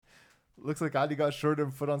Looks like Ali got short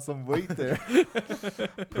and put on some weight there.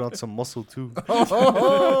 Put on some muscle too.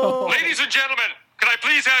 Ladies and gentlemen, can I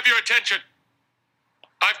please have your attention?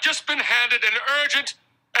 I've just been handed an urgent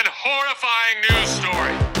and horrifying news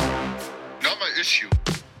story. Not my issue.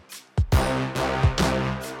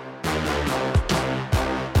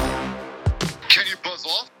 Can you buzz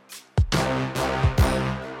off?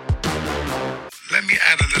 Let me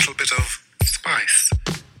add a little bit of spice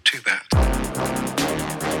to that.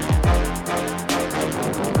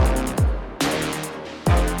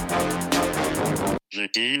 The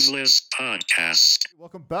Dean's List Podcast.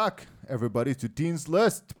 Welcome back, everybody, to Dean's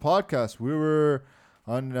List Podcast. We were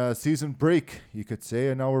on season break, you could say,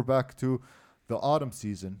 and now we're back to the autumn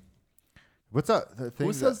season. What's that? The thing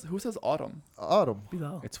Who says autumn? autumn?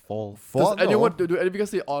 Bilal. It's fall. Fall? Does anyone No. do any of you guys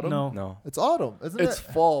say autumn? No. No. It's autumn, isn't It's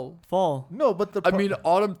it? fall. Fall. No, but the I mean,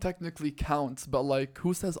 autumn technically counts, but like,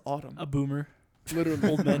 who says autumn? A boomer. Literally,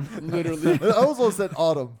 Old men. literally. I also said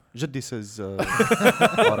autumn. Jaddi says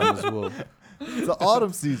autumn as well. It's the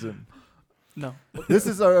autumn season. No. This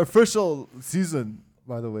is our official season,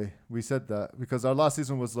 by the way. We said that because our last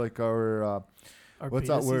season was like our Our what's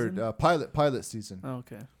beta that word? season? Pilot season. Oh,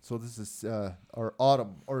 okay. So this is our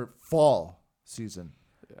autumn or fall season.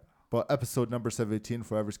 Yeah. But episode number 17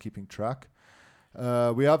 for whoever's keeping track.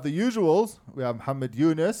 We have the usuals. We have Muhammad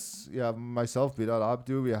Yunus. We have myself, Bilal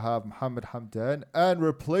Abdu. We have Muhammad Hamdan. And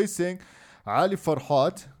replacing Ali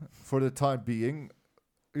Farhat for the time being.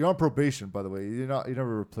 You're on probation, by the way. You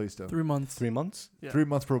never replaced him. 3 months. 3 months? Yeah. 3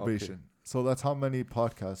 months probation. So that's how many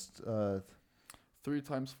podcasts? 3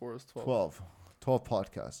 times 4 is 12. 12. 12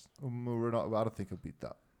 podcasts. We're not. I don't think it'll beat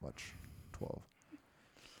that much. 12.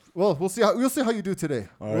 Well, we'll see how you do today.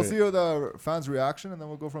 All we'll right. see how the fans' reaction, and then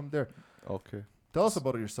we'll go from there. Okay. Tell us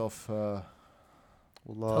about yourself. Well,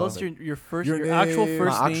 Tell us your first, your your actual name.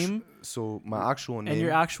 first my actu- name So my actual name. and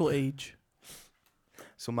your actual age.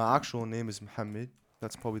 So my actual name is Muhammad.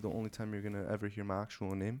 That's probably the only time you're gonna ever hear my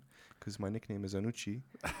actual name, because my nickname is Anuchi.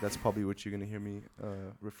 That's probably what you're gonna hear me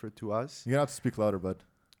referred to as. You're gonna have to speak louder, bud.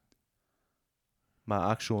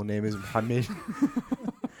 My actual name is Muhammad.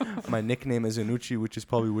 My nickname is Anuchi, which is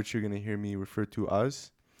probably what you're gonna hear me referred to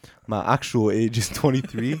as. My actual age is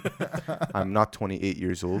 23. I'm not 28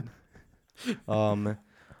 years old. I'm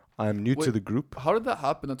new to Wait. the group. How did that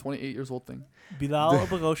happen, the 28 years old thing? Bilal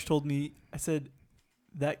Abaghosh told me, I said,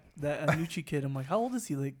 that Anuchi kid, I'm like, how old is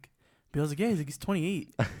he? Like, Bilal's like, yeah, he's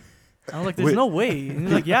 28. I was like, there's Wait. no way. And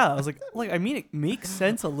he's like, yeah. I was like, I mean, it makes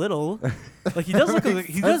sense a little. Like, he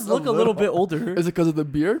does look a little bit older. Is it because of the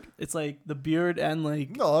beard? It's like the beard and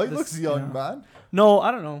like. No, he this- looks young, yeah. man. No,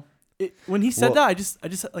 I don't know. When he said Well- that, I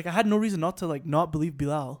just like I had no reason not to like not believe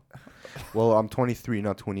Bilal. Well, I'm 23,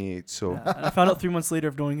 not 28. So Yeah, and I found out 3 months later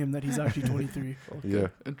of knowing him that he's actually 23. yeah,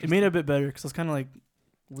 It made it a bit better because I was kind of like.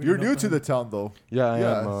 You're weirded new out to by the him. town, though. yeah, I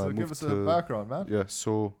Yeah, am. so moved give us a to- background, man. Yeah,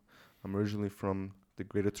 so I'm originally from the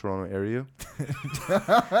Greater Toronto area.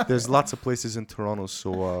 There's lots of places in Toronto,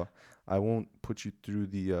 so I won't put you through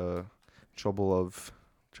the trouble of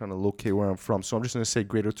trying to locate where I'm from. So I'm just gonna say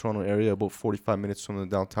Greater Toronto area, about 45 minutes from the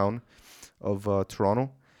downtown of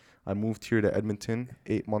Toronto. I moved here to Edmonton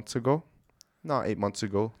 8 months ago. Not 8 months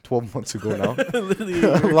ago, 12 months ago now. Literally.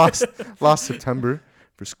 last September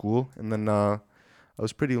for school, and then I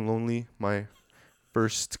was pretty lonely my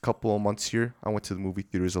first couple of months here. I went to the movie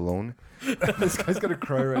theaters alone, This guy's gonna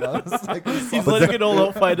cry right now. It's like He's letting it all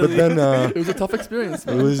out but finally. then It was a tough experience.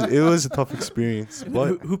 it was a tough experience.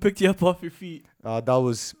 But Who picked you up off your feet? that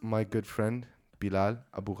was my good friend Bilal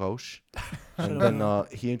Abu Ghaush, and then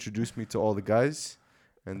he introduced me to all the guys,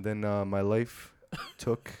 and then my life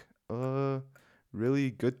took a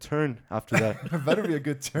really good turn after that. it better be a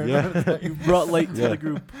good turn. Yeah. You brought light to Yeah. the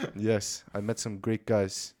group. Yes, I met some great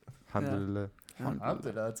guys. Alhamdulillah.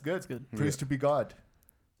 Alhamdulillah, that's good. That's good. Praise to be God.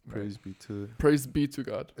 Praise be to. Praise be to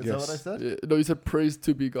God. Is that what I Yes. said? Yeah, no, you said praise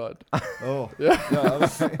to be God. Oh, Yeah. yeah. I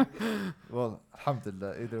was saying- well,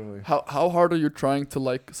 alhamdulillah, either way. How hard are you trying to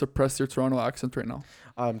like suppress your Toronto accent right now?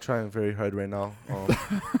 I'm trying very hard right now.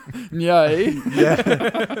 Yeah, eh?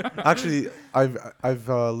 Yeah, actually, I've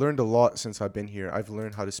learned a lot since I've been here. I've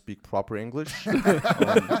learned how to speak proper English.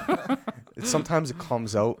 Sometimes it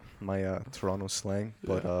comes out my Toronto slang,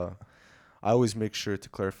 but I always make sure to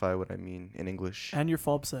clarify what I mean in English And your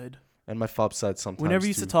fob side. And my fob side sometimes. We never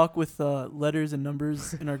used too. to talk with letters and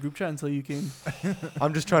numbers in our group chat until you came.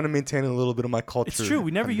 I'm just trying to maintain a little bit of my culture. It's true.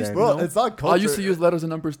 We never and used then- to. Bro, No. it's not culture. I used to use letters and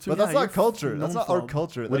numbers too. But that's Yeah, not you're culture. That's not our known-phobe.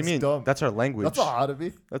 culture. What do you mean? Dumb. That's our language. That's not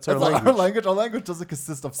Arabic. That's our That's not our language. language. Our language doesn't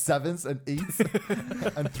consist of 7s and 8s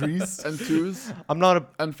and 3s. and 2s I'm not a.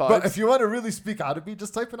 and 5s. But if you want to really speak Arabic,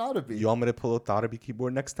 just type in Arabic. You want me to pull out the Arabic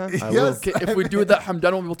keyboard next time? I will. Yes. okay, if we do that,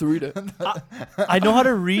 Hamdan won't be able to read it. I know how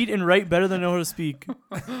to read and write better than I know how to speak.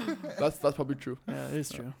 That's probably true. Yeah, it is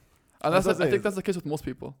true. And that's That's I it. think that's the case with most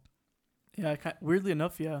people. Yeah, weirdly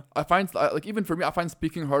enough, yeah. I find like even for me, I find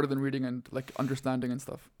speaking harder than reading and like understanding and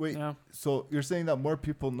stuff. Wait, Yeah, so you're saying that more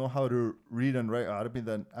people know how to read and write Arabic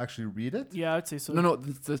than actually read it? yeah, I'd say so. No,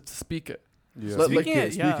 to speak it. Yeah. Like- Speaking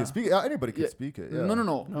it, yeah. Speak it. Yeah, anybody can Yeah. speak it. Yeah.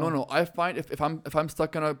 No. I find if I'm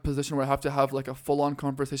stuck in a position where I have to have like a full on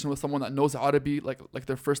conversation with someone that knows Arabic like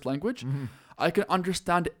their first language, Mm-hmm. I can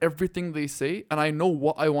understand everything they say and I know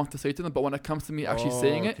what I want to say to them. But when it comes to me actually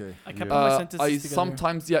saying it, Okay. I kept Yeah. my I sentences together.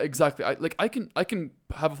 sometimes exactly. I can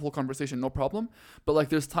have a full conversation, no problem. But like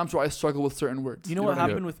there's times where I struggle with certain words. You know what I mean?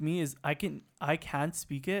 happened with me is I can't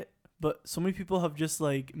speak it, but so many people have just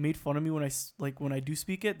like made fun of me when when I do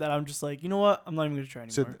speak it that I'm just like, you know what, I'm not even gonna try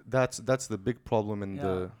anymore. So that's the big problem in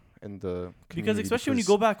the because community especially when you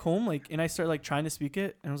go back home, like, and I start like trying to speak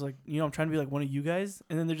it, and I was like, you know, I'm trying to be like one of you guys,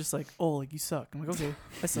 and then they're just like, oh, like you suck. I'm like, okay,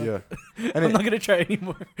 I suck. Yeah. I'm And not gonna try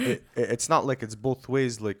anymore. it's not like it's both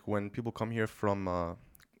ways. Like when people come here from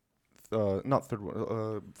not third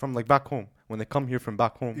world, from like back home. When they come here from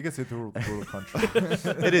back home, You can say third world country.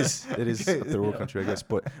 it is a third world Yeah. country, I guess.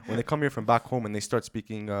 But when they come here from back home and they start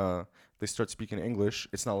speaking English,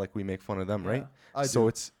 it's not like we make fun of them, right? I So do.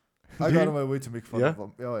 it's I got on my way to make fun Yeah? of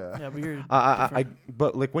them. Oh yeah. Yeah, but you're I different.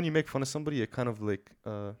 but like when you make fun of somebody, it kind of like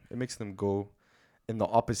it makes them go in the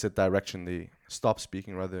opposite direction. They stop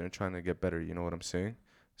speaking rather than trying to get better. You know what I'm saying?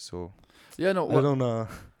 So Yeah, no.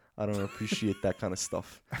 I don't appreciate that kind of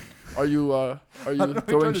stuff. Are you know what you're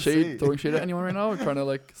throwing trying to say. throwing shade at anyone right now? Or trying to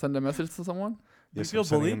like send a message to someone? you Yes, feel I'm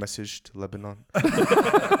sending a bullied? message to Lebanon. To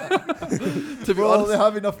be Bro, honest, they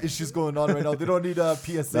have enough issues going on right now. They don't need a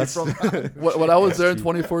PSA from. when I was there in That's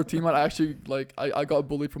true. 2014, man, I actually like I got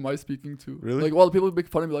bullied for my speaking too. Really? Like, while people make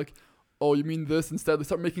fun of me, like, oh, you mean this instead? They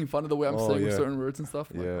start making fun of the way I'm Oh, saying with yeah. certain words and stuff.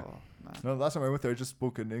 I'm like, Yeah. oh, man. No, last time I went there, I just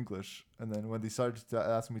spoke in English, and then when they started to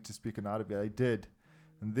ask me to speak in Arabic, I did.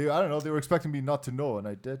 And I don't know, they were expecting me not to know, and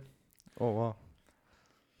I did. Oh wow.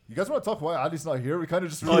 You guys want to talk why Ali's not here? We kind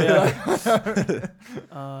of just.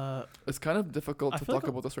 Oh, It's kind of difficult I to feel talk like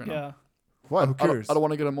about this right now. yeah. Why? Who I don't, cares? I don't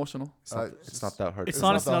want to get emotional. It's not that hard. It's It's not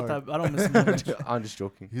honestly that not that. I don't miss him that much. I'm just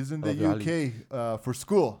joking. He's in the Love you, Ali. UK for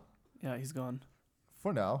school. Yeah, he's gone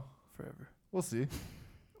For now. forever. We'll see.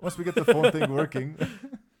 Once we get the phone thing working.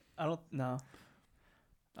 I don't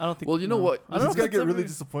think. Well, you know no. what? I don't know He's if going to that's get really ever-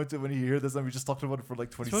 disappointed when he hears this, and we just talked about it for like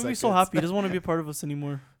 20 He's probably seconds. so happy. He doesn't want to be a part of us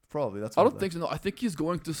anymore. Probably. That's I what don't think so. No, I think he's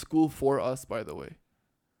going to school for us. By the way,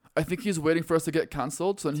 I think he's waiting for us to get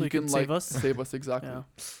cancelled so then So he can save like us? save us exactly. Yeah.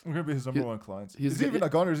 We're going to be his number He- one client. he's Is he get- even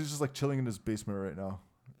gone, or is he just like chilling in his basement right now?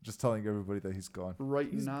 Just telling everybody that he's gone.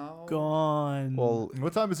 Right now, Gone. Well,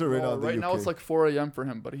 What time is it right now? well, in the right now UK? it's like 4 a.m. for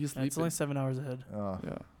him, but he's Yeah, sleeping. it's only 7 hours ahead.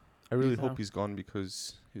 Yeah. I really Yeah. hope he's gone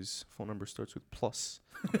because his phone number starts with plus.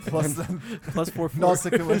 plus Plus 4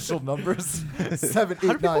 non-sequential numbers. 7, 8,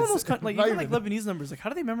 How do people 9. know those like Not even like even. Lebanese numbers? Like how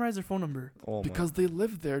do they memorize their phone number? Oh Because they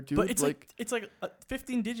live there, dude. But it's like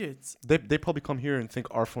 15 digits. they probably come here and think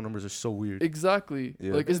our phone numbers are so weird. exactly.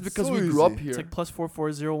 Yeah. Like it's It's because so we grew up easy. here. It's like plus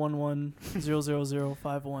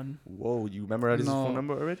 44011000051. Whoa, you memorized his No. phone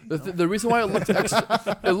number already? The reason why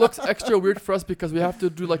it looks extra weird for us because we have to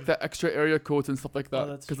do like the extra area codes and stuff like Oh, that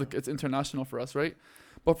that's because like true. it's international for us, right?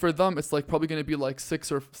 But for them, it's like probably gonna be like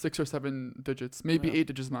 6 or 7 digits, maybe Yeah. 8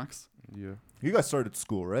 digits max. Yeah. You guys started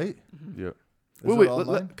school, right? Yeah. Is Wait, it wait.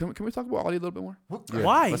 online? Can we talk about Ali a little bit more? Yeah.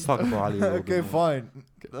 Why? Let's talk about Ali a little Okay, bit more. fine.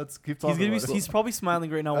 Let's keep talking. He's gonna about be. it. He's probably smiling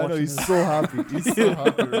right now I know watching he's this. so happy. He's so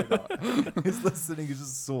happy right now. He's listening. He's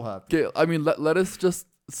just so happy. Okay, I mean let us just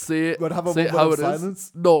say But have a say moment how of it is.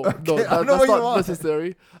 silence. No, no, I know that's what you not want.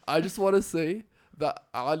 necessary. I just want to say that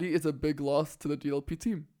Ali is a big loss to the GLP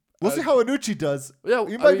team. We'll see how Anucci does. Yeah,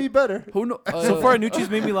 He I might mean, be better. Who knows? So far,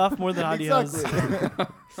 Anucci's made me laugh more than Adi has. Exactly.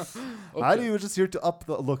 okay. Ali was just here to up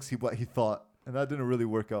the looks. What he thought, and that didn't really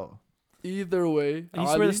work out. Either way, And you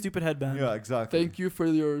swear the Ali, stupid headband. Yeah, exactly. thank you for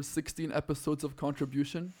your 16 episodes of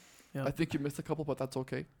contribution. Yeah. I think you missed a couple, but that's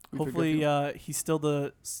okay. We forgive Hopefully, you. he's still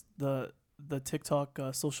the TikTok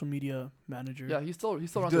social media manager. Yeah, he still He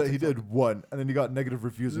runs on did, he TikTok. did one, and then he got negative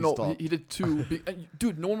reviews and No, stopped. he did 2. And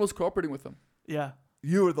dude, no one was cooperating with him. Yeah.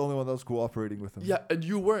 You were the only one that was cooperating with him. Yeah, and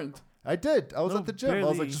you weren't. I did. I was No, at the gym. I was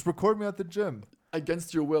like, barely. just record me at the gym.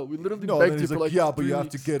 against your will. We literally No, then begged you he's for like, like yeah, but you 3 have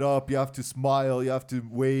to weeks. get up, you have to smile, you have to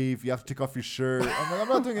wave, you have to take off your shirt. I'm like, I'm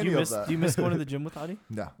not doing any of that. Do you miss going to the gym with Adi?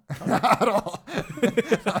 No, at all.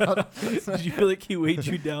 Did you feel like he weighed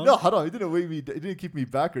you down? No, hold on. He didn't weigh me. He didn't keep me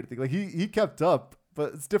back or anything. Like he kept up,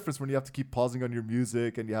 but it's different when you have to keep pausing on your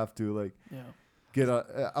music and you have to like Yeah. get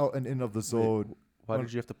out and in of the zone. Why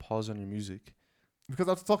did you have to pause on your music? Because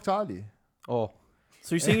I have to talk to Ali. Oh,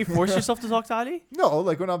 So you're saying you forced yourself to talk to Ali? No,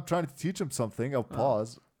 like when I'm trying to teach him something, I'll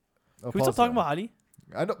pause. Can we stop talking about Ali?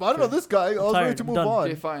 I don't know this guy. I was ready tired. to I'm move done. on.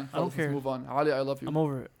 Okay, fine. I don't Let's care. move on. Ali, I love you. I'm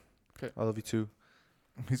over it. I love you too.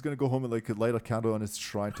 He's gonna go home and like light a candle on his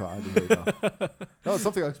shrine to Ali right now. That was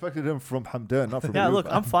something I expected him from Hamdan, not from Yeah, you, look,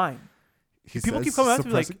 man. I'm fine. He People says, keep coming up to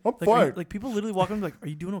me like, suppressing, I'm like, are you- fine. like people literally walk up and be like, "Are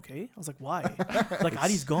you doing okay?" I was like, "Why?" Like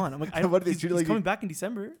Adi's gone. I'm like, What do they he's, treat he's like coming back in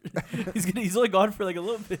December. He's only gone for like a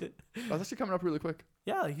little bit. That's actually coming up really quick.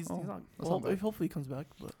 Yeah, he's Oh, not. that's Well, not bad. hopefully he comes back.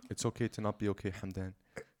 But It's okay to not be okay, Hamdan.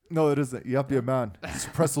 No, it isn't. You have to be a man.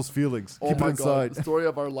 Suppress those feelings. Oh Keep it my inside. god, the story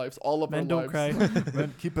of our lives, all of men our don't lives. cry.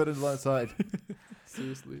 Man, keep it inside.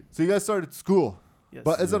 Seriously. So you guys started school, Yes.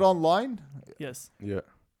 but is it online? yes. Yeah.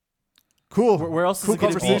 Cool. Where else Cool is it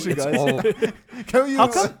gonna be? conversation, It's- guys. Can you?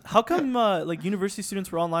 How come like university students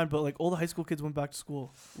were online, but like all the high school kids went back to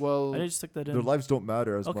school? Well, I didn't just stick that in. Their lives don't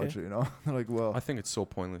matter as Okay. much, you know. They're like, well, I think it's so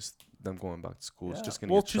pointless them going back to school. It's Yeah. just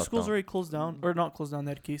gonna well, get two shut schools down. already closed down, or not closed down.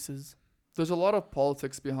 They had cases. there's a lot of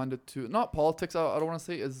politics behind it too. Not politics, I don't want to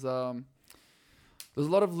say, is there's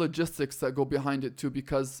a lot of logistics that go behind it too,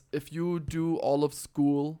 because if you do all of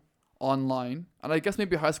school online, and I guess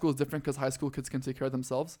maybe high school is different because high school kids can take care of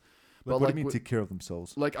themselves. like, what do you mean take care of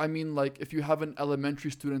themselves? Like, I mean, like, if you have an elementary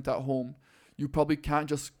student at home, you probably can't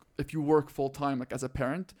just, if you work full time, like as a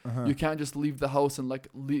parent, Uh-huh. you can't just leave the house and like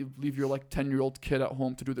leave your like 10-year-old kid at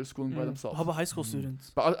home to do their schooling by themselves. How about high school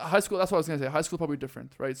students? But high school, that's what I was gonna say. High school probably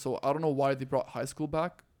different, right? So I don't know why they brought high school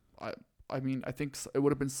back. I mean, I think it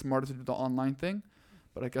would have been smarter to do the online thing,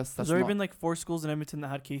 but I guess that's There's already not been like 4 schools in Edmonton that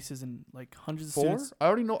had cases and like hundreds of 4. students. I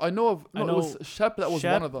already know. I know of. No, I it was know Shep. That was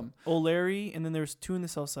Shep, one of them. O'Leary, and then there was 2 in the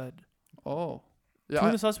south side. Oh, 2 yeah.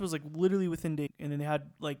 in the south side was like literally within day, and then they had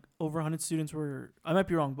like over 100 students were. I might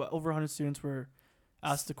be wrong, but over 100 students were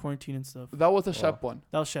asked to quarantine and stuff. That was a Shep one.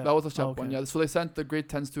 That was Shep. That was a Shep Oh, okay. one. Yeah. So they sent the grade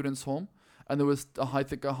 10 students home, and there was I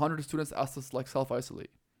think 100 students asked us like self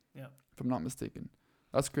isolate. Yeah. If I'm not mistaken.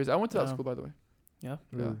 That's crazy. I went to that Yeah. school, by the way. Yeah.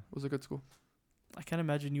 Yeah, it was a good school. I can't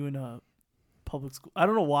imagine you in a public school. I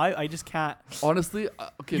don't know why. I just can't. Honestly,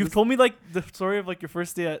 okay. You've told me like the story of like your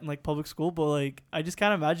first day at like public school, but like I just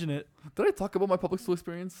can't imagine it. Did I talk about my public school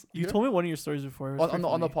experience? You here? told me one of your stories before. It was on pretty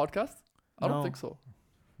the funny. podcast? I don't No. think so.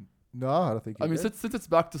 No, I don't think. I mean, since it's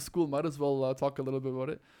back to school, might as well talk a little bit about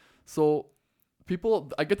it. So,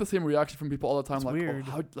 people, I get the same reaction from people all the time. It's like, weird.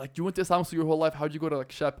 Oh, how, like you went to Islam school your whole life. How'd you go to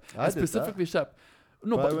like Shep? I And did that. specifically Shep.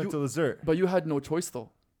 No, I but went to Lazert. you had no choice though.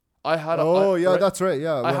 I had. Oh yeah, right? that's right.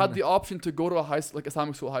 Yeah, I had when- the option to go to a like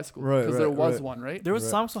Islamic school, high school, Right, because there right, was right. one, right? There was Right.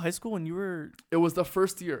 Islamic school high school when you were. It was the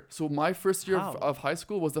first year. So my first year How? of high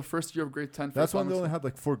school was the first year of grade 10. For That's when Islamic they only school. had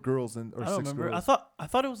like 4 girls and or I don't 6 remember. girls. I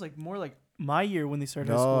thought it was like more like my year when they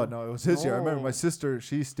started high No, school. no, it was his year. I remember No. my sister.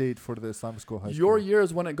 She stayed for the Islamic school high school. Your year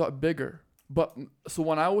is when it got bigger. But so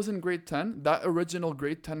when I was in grade 10, that original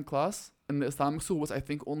grade 10 class in the Islamic school was, I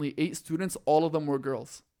think, only 8 students. All of them were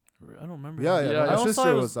girls. I don't remember. Yeah, that. yeah. Yeah, my yeah. I almost thought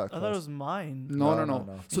sister it was that I class. thought it was mine. No. No.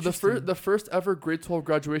 So Interesting. the first ever grade 12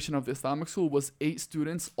 graduation of the Islamic school was 8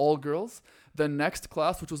 students, all girls. The next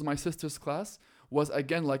class, which was my sister's class, was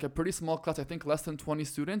again like a pretty small class. I think less than 20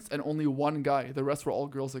 students and only 1 guy. The rest were all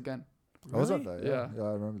girls again. I was at Really? that. Yeah, Yeah.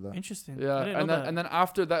 I remember that. Interesting. I Yeah, didn't and know then that. and then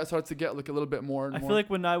after that, it started to get like a little bit more. And I more. feel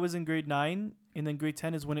like when I was in grade 9 and then grade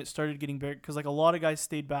 10 is when it started getting bigger because like a lot of guys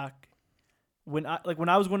stayed back. When I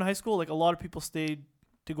was going to high school, like a lot of people stayed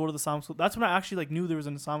to go to the Islamic school. That's when I actually like knew there was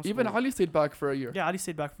an Islamic even school. Ali stayed back for a year. Yeah, Ali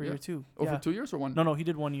stayed back for a Yeah. year too. Over Yeah. 2 years or 1? No, he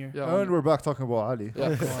did 1 year. Yeah. 1 year. And we're back talking about Ali.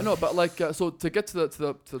 Yeah, I know, but like, so to get to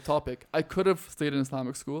the topic, I could have stayed in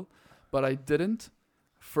Islamic school, but I didn't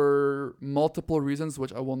for multiple reasons,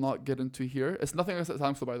 which I will not get into here. It's nothing against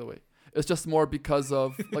Islamic school, by the way. It's just more because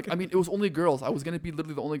of like, I mean, it was only girls. I was gonna be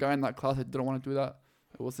literally the only guy in that class. I didn't want to do that.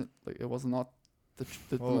 It was not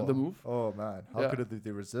the move. Oh man, how Yeah. could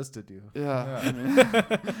they resisted you? Yeah. I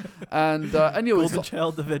mean, and anyways, Golden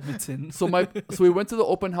child of Edmonton. so we went to the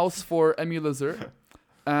open house for Emmy Lazar,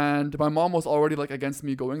 and my mom was already like against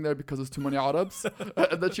me going there because there's too many Arabs.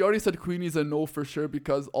 That she already said Queenie's a no for sure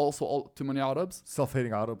because also too many Arabs.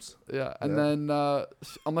 Self-hating Arabs. Yeah, and Yeah. then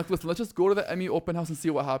I'm like, listen, let's just go to the Emmy open house and see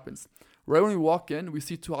what happens. Right when we walk in, we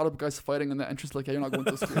see two Arab guys fighting in the entrance. Like, yeah, you're not going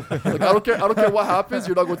to school. Like, I don't care what happens.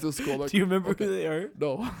 You're not going to school. Like, Do you remember who they are?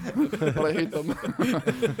 no, but I hate them.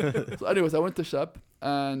 So, anyways, I went to Shep,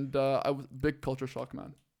 and I was big culture shock,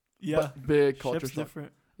 man. Yeah. Big culture Shep's shock.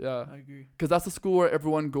 different. Yeah, I agree. because that's the school where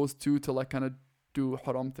everyone goes to like kind of do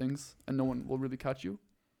haram things, and no one will really catch you.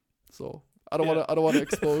 So I don't Yeah. want to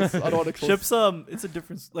expose. I don't want to expose. Shep's it's a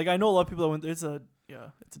difference. Like I know a lot of people that went there. It's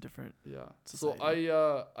a different. Yeah. So Society.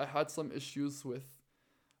 I had some issues with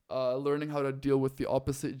learning how to deal with the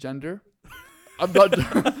opposite gender. I'm not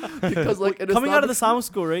because like in Coming out of the Islamic Islamic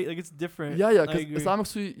school, right? Like it's different. Yeah, I because agree. Islamic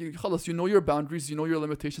school, you know your boundaries, you know your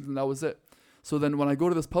limitations, and that was it. So then when I go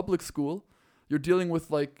to this public school, you're dealing with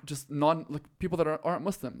like just people that aren't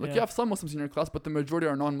Muslim. Like Yeah. you have some Muslims in your class, but the majority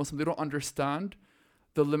are non-Muslim. They don't understand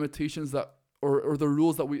the limitations that or the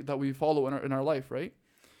rules that we follow in our life, right?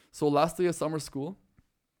 So last day of summer school,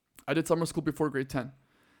 I did summer school before grade 10.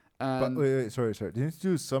 But And wait, sorry. Didn't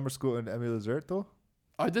you do summer school in Emile Zert though?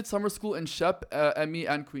 I did summer school in Shep, Emmy,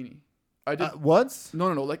 and Queenie. I did Once? no,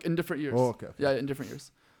 like in different years. Oh, okay. Yeah, in different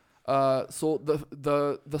years. So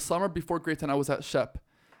the summer before grade 10, I was at Shep,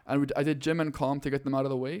 and I did gym and comm to get them out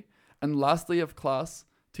of the way. And last day of class,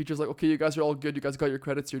 teacher's like, okay, you guys are all good. You guys got your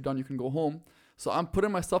credits. You're done. You can go home. So I'm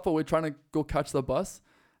putting my stuff away, trying to go catch the bus,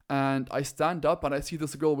 and I stand up and I see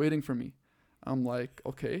this girl waiting for me. I'm like,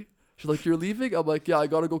 okay. She's like, you're leaving? I'm like, yeah, I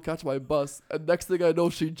gotta go catch my bus. And next thing I know,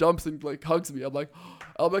 she jumps and like hugs me. I'm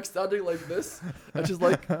like standing like this, and she's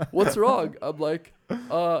like, what's wrong? I'm like,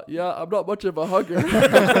 yeah, I'm not much of a hugger.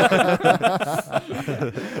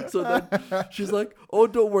 So then she's like, oh,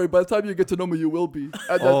 don't worry. By the time you get to know me, you will be. And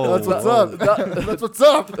then Oh, That's what's up. That's what's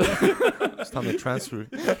up. It's time to transfer.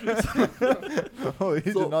 Oh,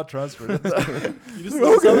 he So- did not transfer. You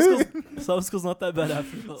just Islamic school's not that bad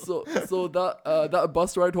after all. So that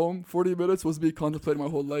bus ride home, 40 minutes, was me contemplating my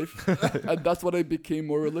whole life, and that's when I became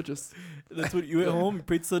more religious. That's what you went home. You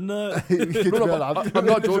prayed sunnah. No, but I'm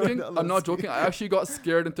not joking. I'm not joking. I actually got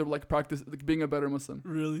scared into like practice, like being a better Muslim.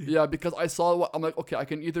 Really? Yeah, because I saw what I'm like. Okay, I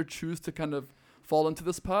can either choose to kind of fall into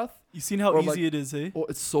this path. You seen how Or, easy like- it is, eh? Oh,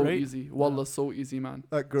 it's so Right? easy. Wallah, so easy, man.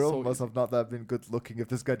 That girl So must easy. have not that been good looking if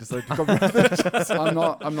this guy decided to come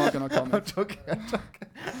around. I'm not gonna I'm comment. joking.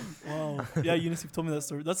 Wow. Yeah, Eunice, you've told me that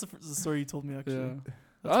story. That's the story you told me actually. Yeah.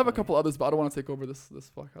 That's I have a funny. couple others, but I don't want to take over this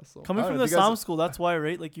podcast. So Coming I from don't the know, do you guys- Islamic school, that's why,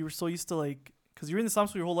 right? Like you were so used to like, because you're in the Islamic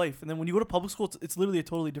school your whole life, and then when you go to public school, it's literally a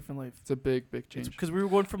totally different life. it's a big change. Because we were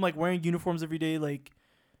going from like wearing uniforms every day, like,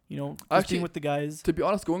 you know, just Actually- being with the guys. To be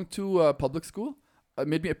honest, going to public school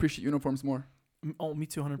made me appreciate uniforms more. Oh, me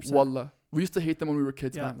too, 100%. Wallah. We used to hate them when we were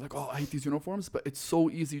kids, Yeah. man. Like, oh, I hate these uniforms, but it's so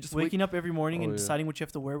easy. Just Waking up every morning Oh, and yeah. deciding what you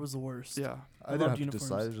have to wear was the worst. Yeah. I didn't loved have to uniforms.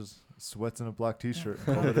 decide. Just sweats and a black t-shirt.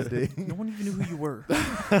 and call it a day. No one even knew who you were.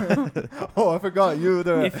 Oh, I forgot you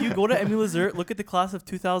there. If you go to Emile Zert, look at the class of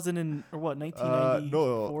 2000 and or what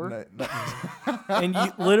 1994, and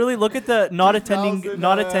you literally look at the not attending.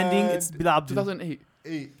 It's Bilal Abdul. 2008.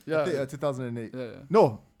 8. Yeah. 2008. Yeah.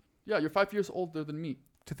 No, Yeah, you're 5 years older than me.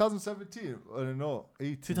 2017. No,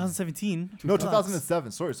 18. 2017. No, Relax.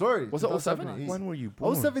 2007. Sorry. Was it 07? 2008. When were you I born?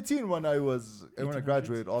 was 17 when I 1800s.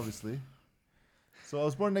 graduated, obviously. So I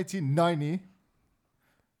was born in 1990.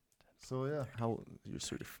 So yeah,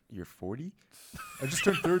 You're 40? I just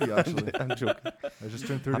turned 30 actually. I'm joking. I just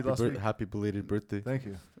turned 30 last week. Happy belated birthday. Thank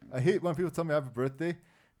you. I hate when people tell me happy birthday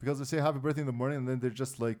because they say happy birthday in the morning and then they're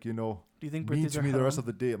just like, you know, Do you think mean birthdays to are me the rest haram?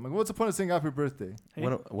 of the day. I'm like, what's the point of saying happy birthday? Hey,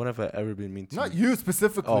 When have I ever been mean to Not you? you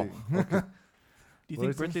specifically. do you what think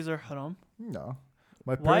is it? birthdays are haram? No.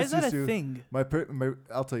 My Why is parents that a used to. thing?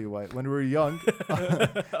 I'll tell you why. When we were young,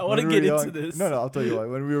 I want to when we get were into young- this. No, I'll tell you why.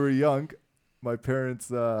 When we were young, my parents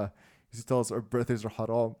used to tell us our birthdays are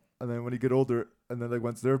haram, and then when you get older, and then like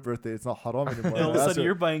once their birthday, it's not haram anymore. And all of a That's sudden it.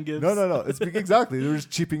 you're buying gifts. No. It's exactly. They're just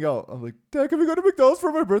cheaping out. I'm like, Dad, can we go to McDonald's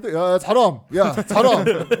for my birthday? It's haram. Yeah, it's haram.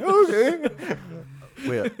 Okay.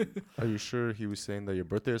 Wait, are you sure he was saying that your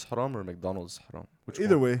birthday is haram or McDonald's is haram? Which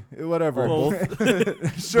Either one? way, whatever.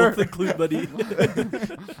 Both. Sure. Both include, buddy.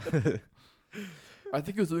 I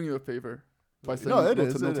think he was doing you a favor by saying No, it no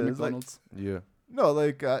is, to, no it to is, like- McDonald's. Yeah. No,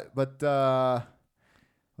 like, but I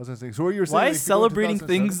was gonna say. So what you were saying? Why like, is if you go in celebrating 2007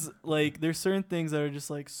 things like there's certain things that are just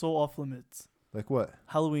like so off limits? like what?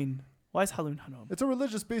 Halloween. Why is Halloween haram? It's a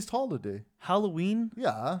religious-based holiday. Halloween?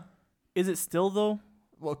 Yeah. Is it still though?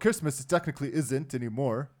 Well, Christmas technically isn't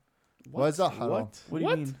anymore. Why is that haram? What? What do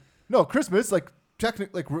you mean? No, Christmas like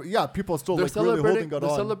technically yeah, people are still They're like really holding celebrating. it They're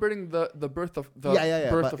on. celebrating the birth of the yeah,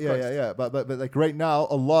 birth but, of Christ. But like right now,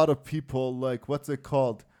 a lot of people like what's it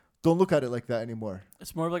called? don't look at it like that anymore.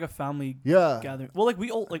 It's more of like a family Yeah. gathering. Well, like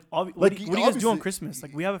we all like, what Like, do you guys do on obviously- Christmas?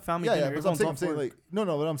 Like we have a family Yeah, dinner. yeah. But I'm everyone's saying off like work.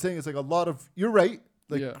 no. What I'm saying is like a lot of you're right.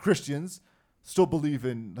 Like Yeah. Christians still believe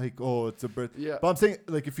in like it's a birth. Yeah. But I'm saying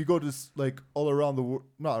like if you go to like all around the world,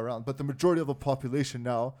 not around, but the majority of the population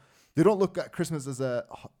now, they don't look at Christmas as a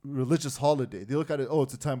religious holiday. They look at it,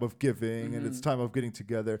 it's a time of giving and it's Mhm. time of getting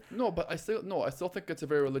together. No, but I still think it's a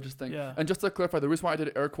very religious thing. Yeah. And just to clarify, the reason why I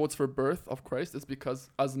did air quotes for birth of Christ is because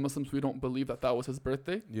as Muslims we don't believe that was his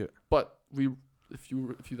birthday. Yeah. But if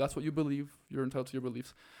you that's what you believe, you're entitled to your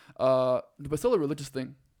beliefs. But still a religious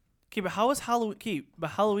thing. Okay, but how is Halloween? Okay,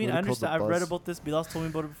 but Halloween, What I do you call understand. the I've read buzz? about this. Bilal told me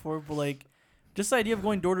about it before, but like, just the idea of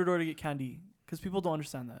going door to door to get candy, because people don't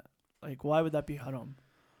understand that. Like, why would that be haram?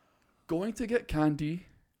 Going to get candy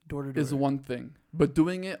Door to door. is one thing, but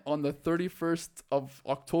doing it on the 31st of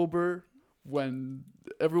October when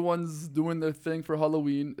everyone's doing their thing for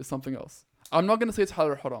Halloween is something else. I'm not gonna say it's halal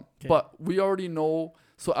or haram, Okay. but we already know.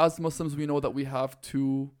 So as Muslims, we know that we have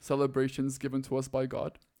 2 celebrations given to us by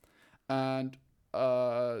God, and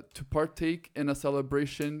to partake in a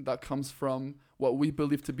celebration that comes from what we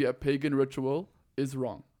believe to be a pagan ritual is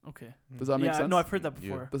wrong. Okay. Does that make Yeah, sense? no, I've heard that Yeah.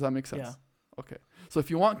 before. Does that make sense? Yeah. Okay. So if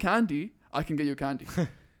you want candy, I can get you candy.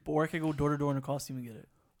 But or I could go door to door in a costume and get it.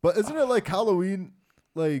 But isn't it like Halloween,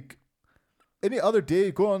 like any other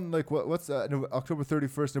day? Go on like what's that? October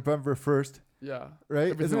 31st, November 1st, Yeah. right?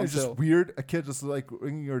 Everything Isn't on it just sale. weird? A kid just like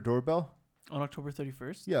ringing your doorbell? On October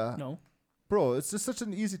 31st? Yeah, No. bro. It's just such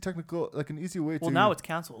an easy an easy way to. Well, now it's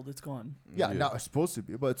canceled. It's gone. yeah, now it's supposed to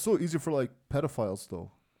be, but it's so easy for like pedophiles though.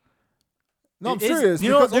 No, I'm It is- serious. you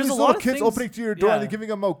know, Because all there's these a lot little of kids things- opening to your door and yeah. they're giving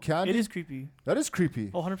them out candy. It is creepy. That is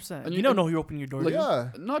creepy. Oh, 100%. And You you- don't and- know who you're opening your door Like, to.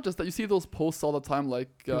 Yeah. Not just that. You see those posts all the time,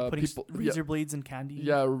 like People putting people, razor blades and candy.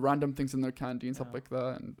 yeah, random things in their candy and stuff Yeah. like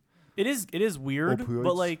that. And It is weird, Opioids.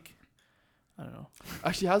 but like, I don't know.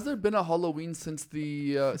 actually, has there been a Halloween since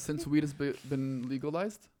since weed has been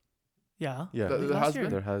legalized? Yeah. Yeah. There Last has year.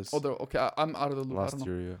 been. There has. Oh, okay. I'm out of the loop. I last don't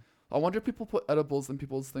know. year, yeah. I wonder if people put edibles in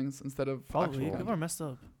people's things instead of Probably. actual. People are messed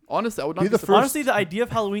up. Honestly, I would not Be be the surprised. Honestly, the idea of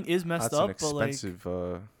Halloween is messed That's up, an but like,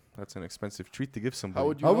 expensive. That's an expensive treat to give somebody. How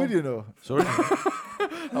would you? How know? would you know? Sorry.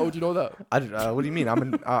 How would you know that? What do you mean?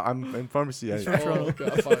 I'm in pharmacy. He's from Oh, okay,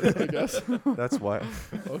 fine, I guess. That's why.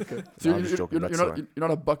 Okay. No, I'm just joking, that's you're fine.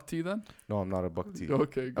 not a buck tea then? No, I'm not a buck tea.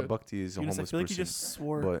 Okay, A good. buck tea is a Yunus, I homeless feel like you person. just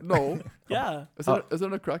swore. But No, Yeah. is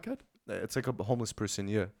it a crackhead? it's like a homeless person,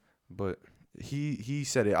 yeah. But he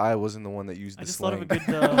said it. I wasn't the one that used I the just thought of slang. a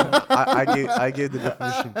good. I gave the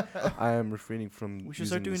definition. I am refraining from We should using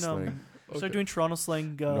start doing the slang. start Okay. doing Toronto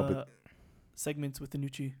slang No, but- segments with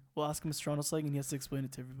Anucci. We'll ask him his Toronto slang and he has to explain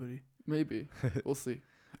it to everybody. Maybe. We'll see.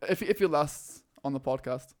 If he lasts on the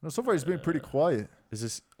podcast. No, so far he's been pretty quiet. Is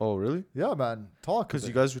this? Oh, really? Yeah, man. Talk. Because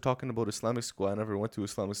you guys were talking about Islamic school. I never went to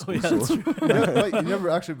Islamic Oh school, yeah, so that's true. Wait, you never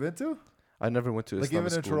actually been to? I never went to Like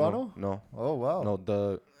Islamic even in school. Toronto? No, Oh wow. no.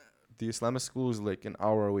 The Islamic school is like an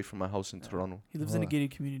hour away from my house in Toronto. He lives in a Huh.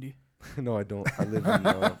 gated community. No, I don't. I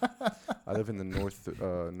live in the north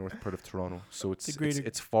part of Toronto, so it's greater-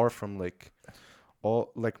 it's far from like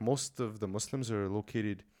most of the Muslims are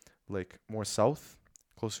located like more south,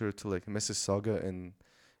 closer to like Mississauga and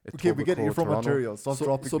Okay, we get it. You're Etobicoke, from Toronto. Ontario. Stop So,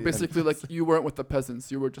 dropping so the- basically, like you weren't with the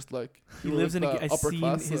peasants. You were just like He you were lives with in a. the I've upper seen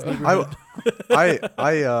class. his I neighborhood.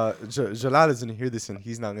 Jalal is gonna hear this and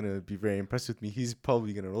he's not gonna be very impressed with me. He's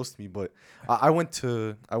probably gonna roast me, but I went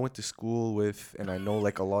to school with, and I know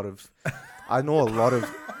a lot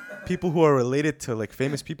of people who are related to like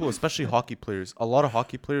famous people, especially hockey players. A lot of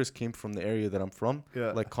hockey players came from the area that I'm from,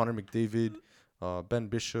 Yeah. like Connor McDavid, Ben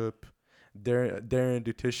Bishop, Darren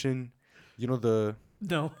Dutition. You know the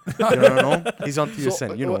No. you don't know? He's on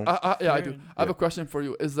TSN. You know. Yeah, I do. Darren. I have a question for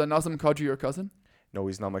you. Is Nazem Kadri your cousin? No,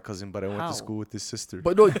 he's not my cousin, but I went How? to school with his sister.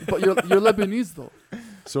 But no, but you're Lebanese though.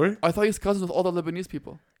 Sorry? I thought he's cousins with all the Lebanese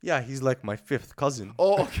people. Yeah, he's like my fifth cousin.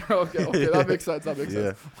 Oh, okay. That makes sense. That makes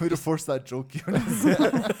Yeah. sense. Way to force that joke,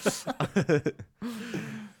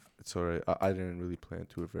 It's alright. I didn't really play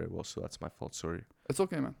into it very well, so that's my fault. Sorry. It's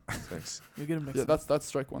okay, man. Thanks. You'll get him next Yeah, time. that's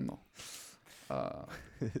strike one though.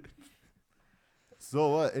 So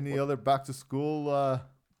what? Any other back to school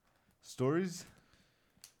stories?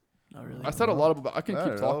 Not really. I said a lot about. I can I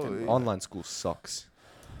keep don't know. talking. Online school sucks.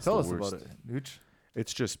 It's Tell the us about worst. it, Nooch.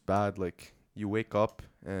 It's just bad. Like you wake up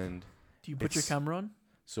and Do you put your it's- camera on?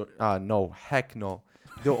 so no, heck no.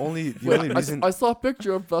 The only Wait, reason I saw a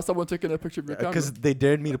picture of someone taking a picture of your camera. because they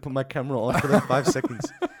dared me to put my camera on for like 5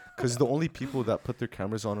 seconds. Because the only people that put their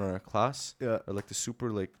cameras on in our class Yeah. are like the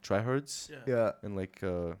super like tryhards Yeah. and like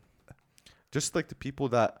just like the people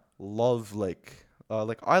that love like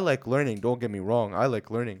I like learning. Don't get me wrong, I like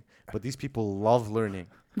learning, but these people love learning.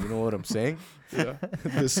 You know what I'm saying? Yeah.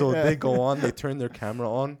 So they go on, they turn their camera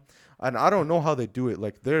on, and I don't know how they do it.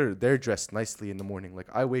 Like they're dressed nicely in the morning. Like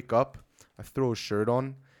I wake up, I throw a shirt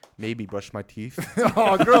on, maybe brush my teeth.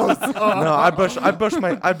 Oh, gross. No,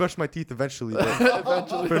 I brush my teeth eventually,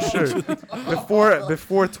 but for sure.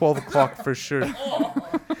 Before 12 o'clock for sure.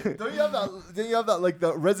 Don't you have that like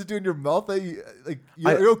the residue in your mouth that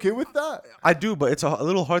you're okay with that? I do, but it's a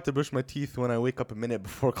little hard to brush my teeth when I wake up a minute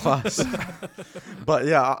before class. But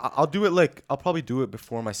yeah, I'll do it I'll probably do it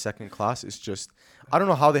before my second class. It's just, I don't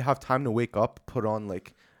know how they have time to wake up, put on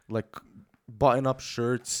like button up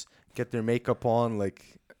shirts, get their makeup on.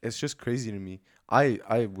 Like, it's just crazy to me.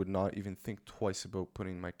 I would not even think twice about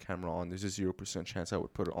putting my camera on. There's a 0% chance I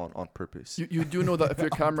would put it on purpose. You do know that if your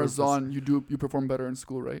camera's on, you perform better in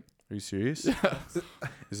school, right? Are you serious? Yeah.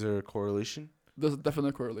 Is there a correlation? There's definitely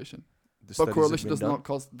a correlation. The But studies have correlation been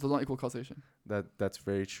does done? not equal causation. That's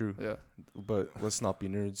very true. Yeah. But let's not be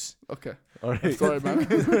nerds. Okay. All right. Sorry, man.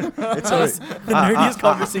 It's all right. The nerdiest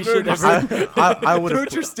conversation ever. I would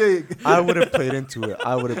have. You're staying. I would have played into it.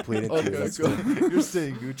 Okay, That's cool. good. You're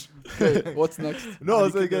staying, Gooch. Okay, what's next? No, I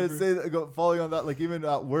was gonna say following on that, like even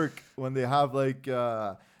at work when they have like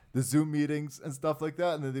the Zoom meetings and stuff like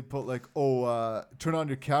that, and then they put like, turn on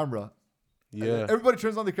your camera. And Yeah. everybody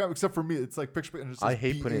turns on the camera except for me. It's like picture. And it just I says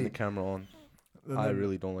hate putting BA. the camera on. And I then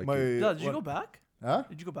really don't like my- it. Yeah, did you go back? Huh?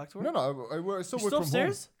 Did you go back to work? No, I still You work still from home.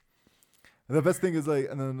 upstairs? And the best thing is like,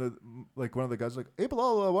 and then like one of the guys was like, "Hey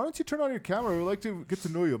Bilal, why don't you turn on your camera? We'd like to get to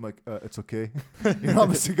know you." I'm like, "It's okay. You're not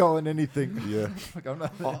missing out on anything." Yeah. Like I'm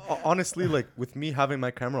not. Honestly, like with me having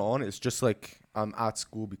my camera on, it's just like I'm at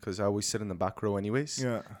school because I always sit in the back row anyways.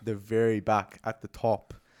 Yeah, The very back at the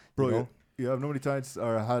top. bro. You know? Yeah, I've many times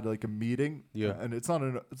I had like a meeting. Yeah. and it's not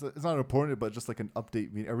important, but just like an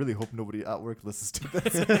update meeting. I really hope nobody at work listens to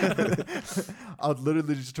this. I would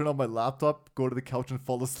literally just turn on my laptop, go to the couch, and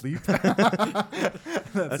fall asleep.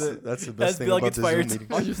 That's it. That's the As best thing Bill about gets the Zoom fired. meeting.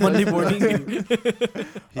 I just Monday like-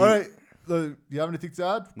 morning. All right. Do you have anything to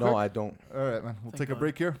add? No, quick? I don't. All right, man. We'll Thank take a God.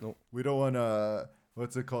 break here. Nope. We don't want to,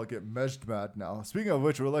 what's it called, get Mejd mad now. Speaking of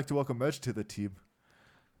which, we'd like to welcome Mejd to the team.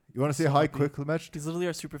 You want to say So hi happy. quick, Mejd? He's literally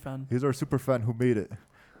our super fan. He's our super fan who made it.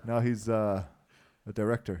 Now he's a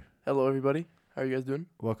director. Hello, everybody. How are you guys doing?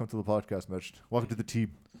 Welcome to the podcast, Mejd. Welcome to the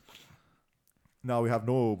team. Now we have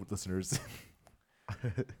no listeners.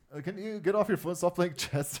 Can you get off your phone? Stop playing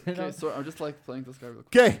chess right now. Okay, sorry, I'm just like playing this guy real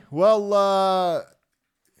quick. Okay, well,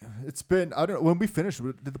 it's been, I don't know, when we finished,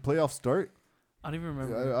 did the playoffs start? I don't even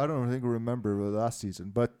remember. I don't think we remember last season,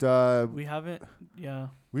 but We haven't. Yeah.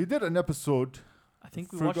 we did an episode. I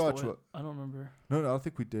think we Forgot watched what- I don't remember. No, I don't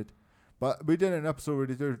think we did. But we did an episode where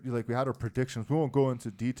we did, like we had our predictions. We won't go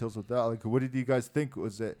into details of that. Like, what did you guys think?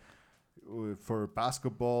 Was it for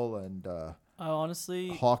basketball and I honestly,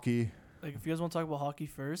 hockey? like, if you guys want to talk about hockey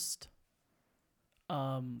first,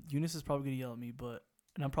 Eunice is probably gonna yell at me,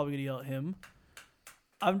 and I'm probably gonna yell at him.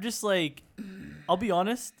 I'm just like, I'll be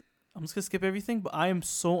honest. I'm just gonna skip everything, but I am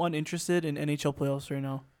so uninterested in NHL playoffs right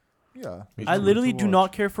now. Yeah, I literally do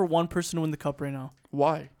not care for one person to win the cup right now.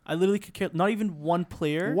 Why? I literally could care, not even one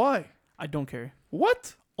player. Why? I don't care.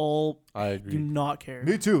 What? All I do agree. not care.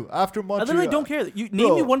 Me too. After I Montreal, literally don't care. You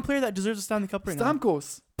name me Bro. one player that deserves a Stanley Cup right now.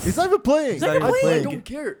 Stamkos. He's not even playing. He's not even I playing. don't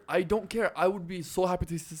care. I don't care. I would be so happy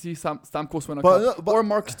to see Stamkos win a But- cup. but- or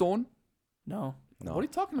Mark Stone. No, No. What are you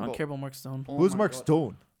talking I about? don't care about Mark Stone. Oh Who's my Mark God.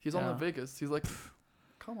 Stone? He's on Yeah. the Vegas. He's like,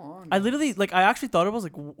 come on. I literally I actually thought it was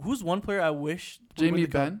like, who's one player I wish would win Jamie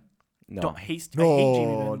the cup? Ben. No. Don't hate. I No, hate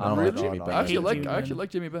Jamie Ben. I don't like Really? Jamie Ben. I actually hate like. Jamie I actually Ben. like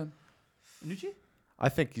Jamie Ben. Nucci? I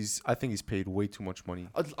think he's paid way too much money.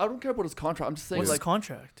 I don't care about his contract. I'm just saying, What's like, his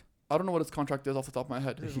contract? I don't know what his contract is off the top of my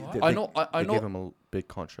head. He- I know. I They gave know. him a big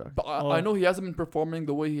contract. But Oh. I know he hasn't been performing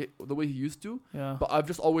the way he used to. Yeah. But I've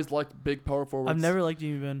just always liked big power forwards. I've never liked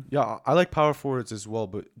Jamie Ben. Yeah, I like power forwards as well,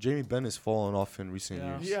 but Jamie Ben has fallen off in recent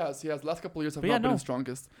Yeah. years. He has. Last couple of years have But not yeah, been no. his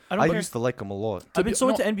strongest. I don't I care. used to like him a lot. I've been be- so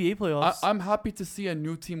no, into NBA playoffs. I'm happy to see a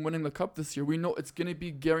new team winning the cup this year. We know it's gonna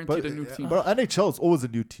be guaranteed But, a new team. but NHL is always a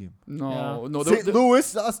new team. No, Yeah. no. St.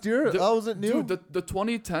 Louis last year, the- that wasn't new. Dude, the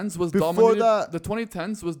 2010s was Before dominated. that- The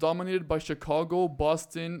 2010s was dominated by Chicago,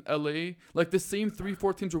 Boston, LA. Like the same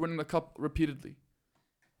 3-4 teams were winning the cup repeatedly.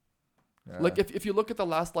 Yeah. Like if you look at the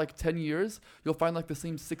last like 10 years, you'll find like the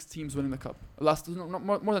same 6 teams winning the cup. Last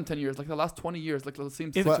more than 10 years, like the last 20 years, like the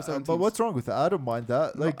same 6 or 7 but teams. what's wrong with that? I don't mind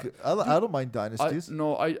that. No, Like I don't mind I dynasties.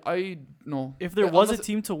 no. if there Like, was a unless-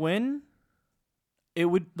 team to win, it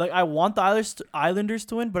would I want the Islanders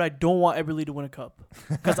to win, but I don't want Eberle to win a cup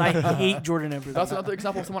because I hate Jordan Eberle. That's another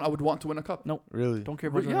example of someone I would want to win a cup. No, Really? don't care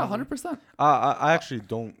about Yeah, Jordan Eberle. 100%. I actually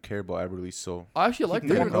don't care about Eberle, so I actually like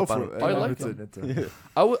can Yeah, walk him. up on it. I like it's him. it.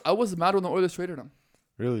 I was mad when the Oilers traded him.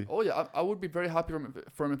 Really? Oh yeah, I would be very happy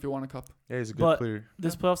for him if he won a cup. Yeah, he's a good But player.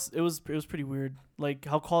 This playoffs, it was pretty weird. Like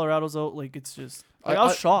how Colorado's out. Like it's just. Like, I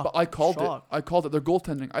was shocked. But I called Shocked. it. I called it. Their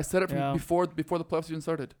goaltending. I said it from Yeah. before the playoffs even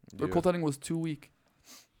started. Their Yeah. goaltending was too weak.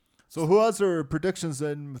 So who has their predictions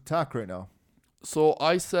in attack right now? So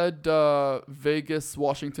I said Vegas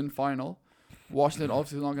Washington final. Washington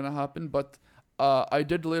obviously not gonna happen, but I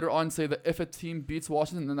did later on say that if a team beats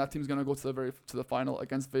Washington, then that team's gonna go to the final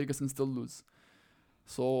against Vegas and still lose.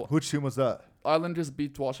 So Which team was that? Islanders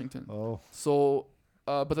beat Washington. Oh, So,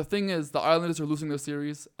 but the thing is, the Islanders are losing their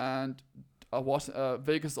series, and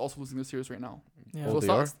Vegas is also losing their series right now. Yeah. So Oh, it's they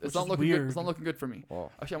not, are? it's Which not is looking good. weird. It's not looking good for me.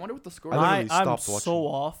 Wow. Actually, I wonder what the score. I is. literally I'm stopped so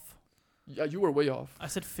watching. off. Yeah, you were way off. I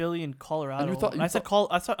said Philly and Colorado. And you thought- And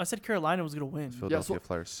I said Carolina was gonna win. Philadelphia so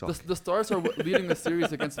Flyers suck. The Stars are leading the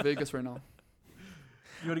series against Vegas right now.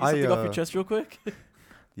 You want to get something off your uh, chest real quick?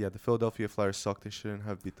 Yeah, the Philadelphia Flyers suck. They shouldn't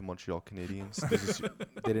have beat the Montreal Canadiens.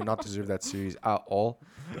 They did not deserve that series at all.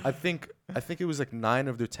 I think it was like 9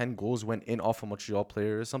 of their 10 goals went in off a Montreal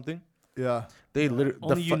player or something. yeah. They literally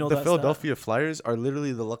Only you know the that Philadelphia Flyers are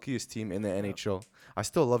literally the luckiest team in the NHL. I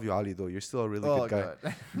still love you, Ali, though. You're still a really Oh, good guy.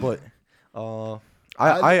 God. But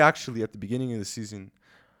I actually at the beginning of the season,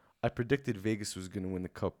 I predicted Vegas was gonna win the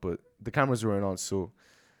cup, but the cameras weren't on, so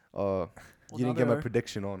you now didn't they get my are.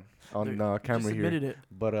 prediction on You just camera admitted here. it.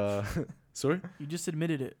 But sorry, You just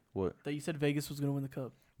admitted it. what? That you said Vegas was gonna win the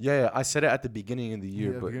cup. Yeah, I said it at the beginning of the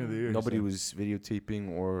year, Yeah, but beginning of the year, you nobody said. was videotaping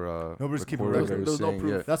or Nobody's keeping recording record. or There was no saying,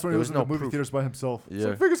 proof. yeah. That's when There he was in the no movie proof. theaters by himself. Yeah.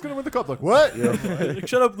 So Vegas gonna win the cup. Like what? Yeah. Like,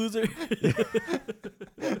 shut up, loser.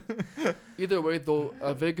 Either way, though,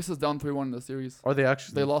 Vegas is down 3-1 in the series. Are they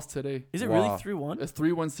actually? They lost today. Is it Wow. really 3-1? It's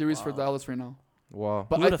 3-1 series for Wow. Dallas right now. Wow.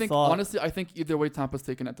 But Who I would've think thought? honestly, I think either way Tampa's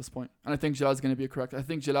taken at this point, and I think Gilad's gonna be correct. I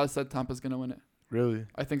think Gilad said Tampa's gonna win it. Really?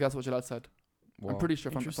 I think that's what Gilad said. Wow. I'm pretty sure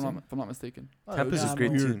if I'm Interesting. not mistaken. Tampa's a It's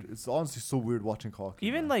great weird. team. It's honestly so weird watching hockey.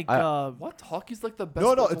 Even man. like What hockey's like the best.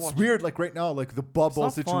 no, sport to it's watch. weird. Like right now, like the bubble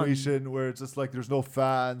not fun. situation where it's just like there's no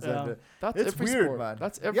fans Yeah. and That's it's every weird, sport. man.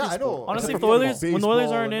 That's every Yeah, I sport. know. honestly, It's if the like Oilers when the baseball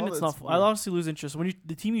Oilers aren't and in, all it's that, not. it's I weird. honestly lose interest when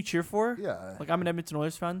the team you cheer for. Yeah. Like I'm an Edmonton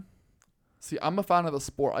Oilers fan. See, I'm a fan of the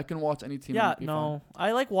sport. I can watch any team. Yeah, and be no,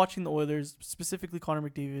 I like watching the Oilers, specifically Connor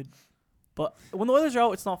McDavid. But when the Oilers are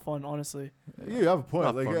out, it's not fun, honestly. You have a point.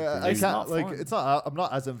 Not Like fun for I me. It's can't. not Like fun. it's not. I'm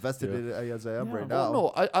not as invested Yeah. in it as I am Yeah. right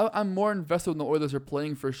Well, now. no, I'm more invested when the Oilers are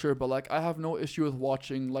playing for sure. But like, I have no issue with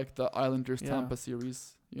watching like the Islanders Yeah. Tampa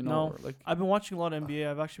series. You know, No. or, like. I've been watching a lot of NBA.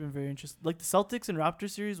 I've actually been very interested. Like the Celtics and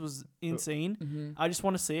Raptors series was insane. Mhm. I just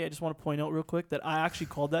want to point out real quick that I actually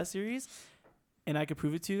called that series, and I could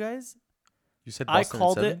prove it to you guys. You said I Boston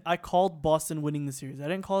called in it. 7? I called Boston winning the series. I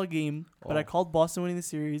didn't call a game, but I Oh. called Boston winning the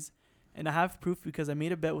series, and I have proof because I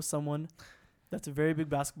made a bet with someone that's a very big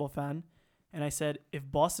basketball fan, and I said if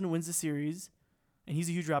Boston wins the series, and he's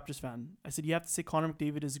a huge Raptors fan, I said you have to say Connor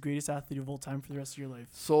McDavid is the greatest athlete of all time for the rest of your life.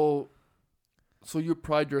 So you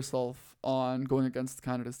pride yourself on going against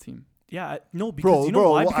Canada's team. Yeah, no, because Bro, you know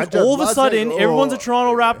bro, why? well, I Because just- all of a last sudden, night- everyone's a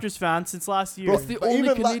Toronto yeah. Raptors fan since last year. Bro, it's the But only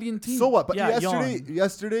even Canadian team. So what? But Yeah,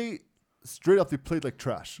 yesterday, straight up, they played like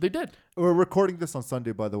trash. They did. We're recording this on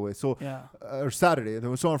Sunday, by the way. So Yeah. or Saturday, and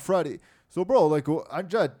then so on Friday. So, bro, like I'm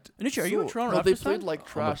just. Anucha, are you a so- Toronto No, Raptors they fan? played like I'm a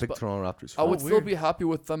trash. big But Toronto Raptors I fan. would Oh, still weird. be happy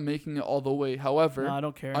with them making it all the way. However, No, I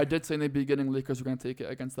don't care. I did say in the beginning Lakers were going to take it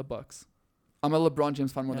against the Bucks. I'm a LeBron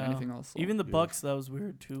James fan more than Yeah. anything else. so. Even the Yeah. Bucks, that was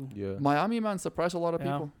weird too. Yeah. Miami, man, surprised a lot of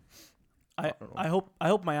Yeah. people. I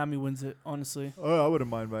hope Miami wins it. Honestly, I wouldn't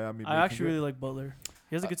mind Miami. I making actually it. really like Butler.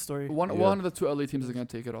 He has a good story. One Yeah. of the two LA teams is going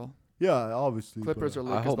to take it all. Yeah, obviously. Clippers or but-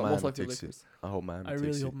 I Lakers, hope but most Miami likely takes it. Lakers. I hope Miami I takes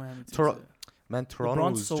really it. hope Miami takes Toro- it. Man, Toronto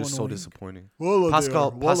LeBron's was so just so annoying. disappointing. Well, they Pascal are.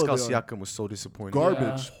 Well, Pascal they are. Siakam was so disappointing.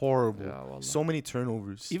 Garbage. Horrible. Yeah, well, So many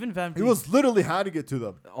turnovers. Even Van He Vliet. was literally handing it to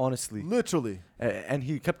them. Honestly. Literally. And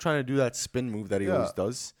he kept trying to do that spin move that he Yeah. always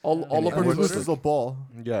does. all And over it And he works. Twitter. loses the ball.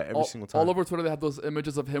 Yeah, every all, single time. all over Twitter, they had those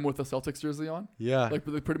images of him with the Celtics jersey on. Yeah. Like,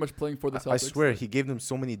 they're pretty much playing for the Celtics. I swear, he gave them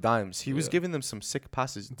so many dimes. He was Yeah. giving them some sick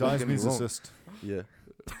passes. Don't Dimes get me means wrong. assist. Yeah.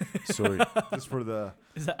 Sorry. Just for the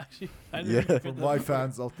Is that actually? I Yeah. never for heard my that.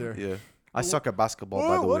 fans out there. Yeah. I suck at basketball, by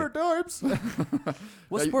Oh, the what way. are dimes?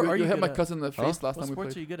 What Yeah, sport are you hit good my at? cousin in the face last What time we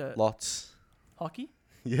sports are played. you good at? Lots. Hockey?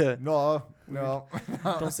 Yeah. no.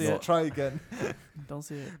 Don't say No, it. Try again. Don't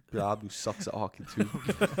say it. Yeah, Abdu sucks at hockey too.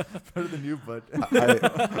 Better than you, but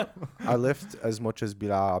I lift as much as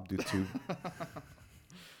Bilal Abdu too.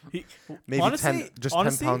 He, Maybe honestly,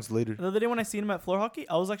 10 pounds later. The other day when I seen him at floor hockey,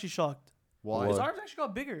 I was actually shocked. why? His What? arms actually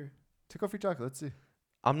got bigger. Take off your jacket. Let's see.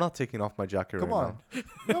 I'm not taking off my jacket Come right on.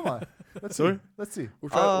 Come on. Let's Sorry? see. Let's see. We're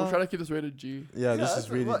trying to keep this rated G. now. Yeah, this Yeah, is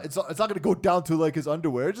really. look, it's not going to go down to like his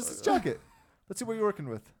underwear. Just his jacket. Let's see what you're working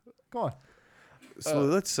with. Come on. So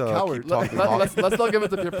let's coward. keep talking. let's not give it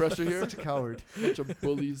the peer pressure here. Such a coward. Bunch of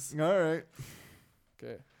bullies. All right.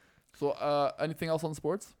 Okay. So anything else on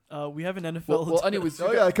sports? We have an NFL. Well, anyways.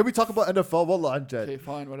 Oh yeah, can we talk about NFL? Wallah, I'm Okay, dead.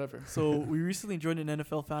 fine, whatever. So we recently joined an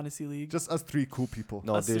NFL fantasy league. Just us three cool people.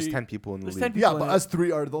 No, Us there's three- 10 people in the there's league. 10 Yeah, people but in it. us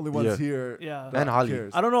three are the only ones Yeah. here. Yeah. And Who Ali.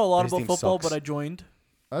 cares? I don't know a lot His about team football, sucks. but I joined.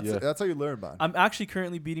 That's Yeah. that's how you learn, man. I'm actually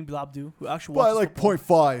currently beating Blabdu, who actually By watches like football.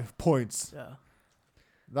 0.5 points. Yeah,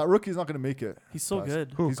 That rookie's not gonna make it. he's so Guys.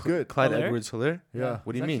 good. Who? He's good. Clyde Hilaire? Edwards-Helaire? Yeah.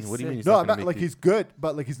 What do you He's mean? actually What do you mean? sick. He's No, not I'm gonna not like make it? he's good,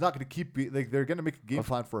 but like he's not gonna keep like they're gonna make a game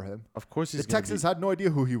plan for him. Of course he's The gonna Texans be. had no idea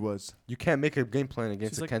who he was. You can't make a game plan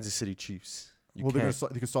against She's the like- Kansas City Chiefs. You Well, can't.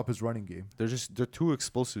 they can stop his running game. They're too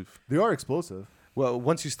explosive. They are explosive. Well,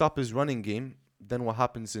 once you stop his running game, then what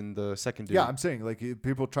happens in the secondary? Yeah, I'm saying like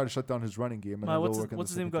people try to shut down his running game. And then What's they'll his, work in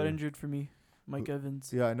what's the his name got secondary. injured for me? Mike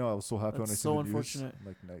Evans. Yeah, I know. I was so happy when I That's see so the news. unfortunate.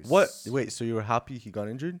 Like nice. What? Wait, so you were happy he got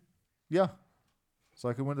injured? Yeah. So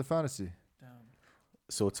I could win the fantasy.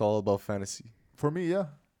 So it's all about fantasy. For me, yeah.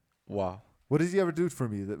 Wow. What does he ever do for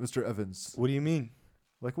me, that Mr. Evans? What do you mean?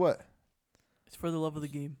 Like what? It's for the love of the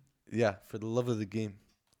game. Yeah, for the love of the game.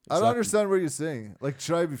 I don't Exactly. understand what you're saying. Like,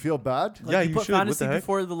 should I feel bad? Like, Yeah, you you put should. What fantasy the heck?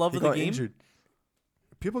 before the love He of the got game. injured.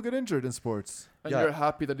 People get injured in sports. And Yeah. you're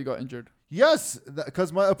happy that he got injured. Yes,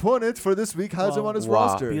 because my opponent for this week has him Wow. on his Wow.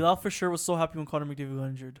 roster. Bilal for sure was so happy when Connor McDavid got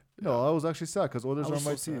injured. No, I was actually sad because others I are was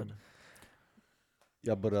on my so team. sad.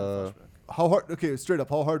 Yeah, but How hard? Okay, straight up.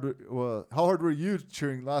 How hard were you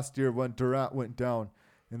cheering last year when Durant went down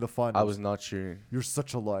in the finals? I was not cheering. You're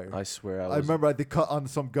such a liar. I swear. I remember they cut on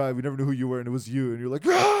some guy. We never knew who you were, and it was you. And you're like,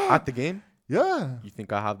 At the game? yeah. You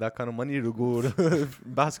think I have that kind of money to go to a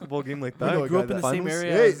basketball game like We that? know a grew guy up in the that- same Finals?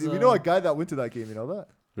 area. Hey, as, we know a guy that went to that game. You know that?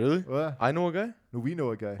 Really? Well, I know a guy? no, we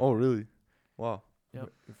know a guy. Oh, really? Wow.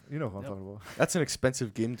 You know who I'm Yep. talking about. That's an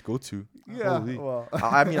expensive game to go to. Yeah. Holy. Well,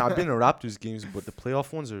 I mean, I've been to Raptors games, but the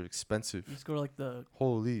playoff ones are expensive. You just go to like the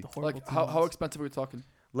Holy. horrible Like how teams. expensive are we talking?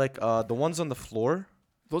 Like the ones on the floor,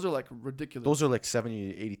 Those are like ridiculous. those are like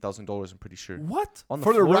 $70,000-$80,000, I'm pretty sure. What? On the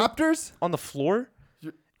for the floor, Raptors, on the floor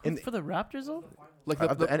in for the Raptors though? Like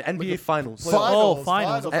of the NBA finals. Oh,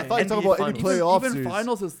 finals, okay. I thought you were talking NBA about any finals. playoff even series.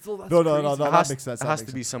 finals is still that's No, crazy. that has- makes sense. it that has makes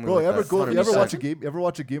to be sense. somewhere Bro, like you ever that, go? You ever 100%. watch a game? You ever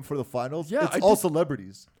watch a game for the finals? Yeah, it's I all did.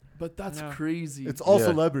 celebrities. But that's Yeah. crazy. It's all Yeah.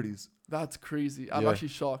 celebrities. That's crazy. I'm Yeah. actually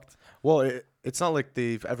shocked. Well, it's not like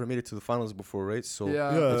they've ever made it to the finals before, right? So Yeah. Yeah.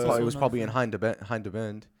 it was That's probably, it also was probably in another high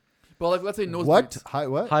demand. But like, let's say no. What? High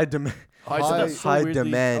what? High demand. High- That's so high weirdly-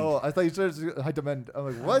 demand. Oh, I thought you said high demand. I'm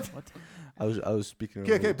like, what? I was speaking.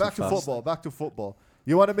 Okay, a little back too to fast. football. Back to football.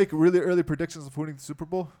 You want to make really early predictions of winning the Super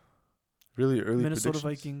Bowl? Really early Minnesota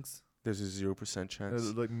predictions? Vikings. There's a 0%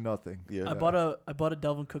 chance. Like nothing. Yeah. I bought a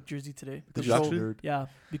Delvin Cook jersey today. Did To you show- actually? Nerd. Yeah,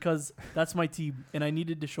 because that's my team, and I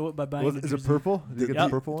needed to show it by buying. Was, the is it jersey. purple? Did you get Yeah, the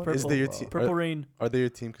purple one? purple. Is they your Wow. team? Purple Rain, Are they your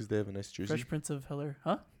team because they have a nice jersey? Fresh Prince of Bel-Air.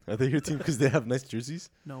 Huh? Are they your team because they have nice jerseys?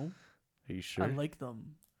 No, Are you sure? I like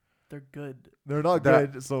them. They're good. They're not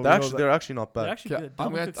That- good. So we They're know actually, that. they're actually not They're bad. actually Okay, good. I'm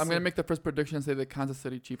Delvin gonna Cook's I'm gonna so- make the first prediction and say the Kansas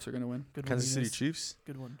City Chiefs are gonna win. good Kansas one, City yes. Chiefs.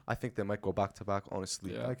 Good one. I think they might go back to back.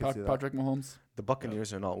 Honestly, Yeah, I can see that. Patrick Mahomes. the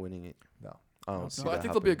Buccaneers are not winning it. No. I No, don't see So I that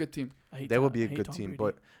think they'll be a happening. good team. I hate They Tom- will be I a hate good Tom team, Brady.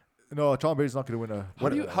 but No, Tom Brady's not going to win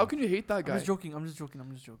a. How can you hate that I'm guy? just joking. I'm just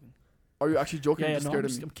joking. Are you actually joking? Yeah, You're yeah, just no, scared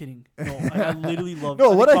I'm of me. kidding. No, I literally love. No,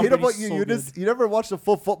 think what I Tom hate about Brady's you, so Eunice, good. you never watched a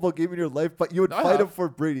full football game in your life, but you would No, I fight him have. for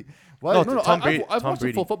Brady. Why? No, No, Tom Brady- I've Tom watched a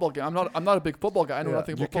Brady. full football game. I'm not a big football guy. I know Yeah.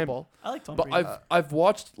 nothing You about can't- football. I like Tom But Brady. I've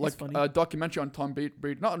watched He's like funny. a documentary on Tom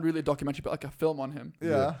Brady. Not really a documentary, but like a film on him. Yeah.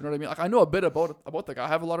 You know what I mean? Like I know a bit about the guy. I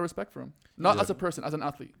have a lot of respect for him. Not Yeah. as a person, as an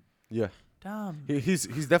athlete. yeah, Damn. he's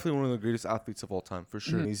definitely one of the greatest athletes of all time for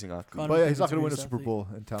sure. Mhm. Amazing athlete. Connor But yeah, he's not McDavid's going to win a greatest Super athlete. Bowl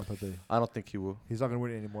in Tampa Bay. I don't think he will. He's not going to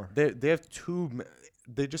win it anymore. They have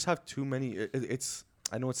they just have too many. It's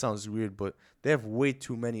I know it sounds weird, but they have way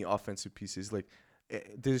too many offensive pieces. Like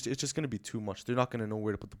it's just gonna be too much. They're not gonna know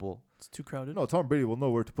where to put the ball. It's too crowded. No, Tom Brady will know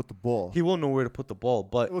where to put the ball. He will know where to put the ball,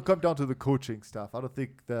 but It will come down to the coaching staff. I don't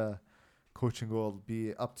think the coaching will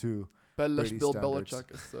be up to Bill Brady standards.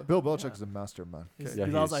 Belichick is. Bill Belichick Yeah. is a master, man. He's Yeah,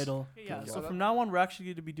 he Bilal's is. idol. Yeah. Yeah. So from now on, we're actually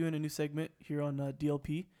going to be doing a new segment here on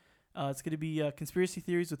DLP. It's going to be conspiracy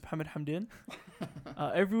theories with Mohammed Hamdan.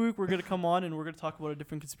 Every week, we're going to come on and we're going to talk about a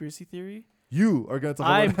different conspiracy theory. You are going to talk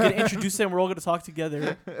I'm about going to introduce it and we're all going to talk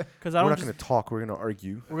together. Because I we're don't not just, gonna talk. We're gonna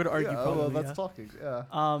argue. we're going to argue yeah, probably. well, that's yeah. talking.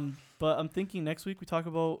 Yeah. But I'm thinking next week we talk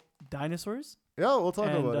about dinosaurs Yeah, we'll talk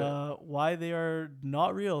and about why they are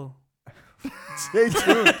not real. it. Stay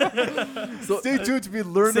tuned. Stay tuned to be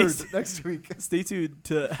learners Stay- next week. Stay tuned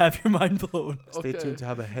to have your mind blown. Stay Okay. tuned to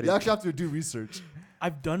have a headache. You actually have to do research.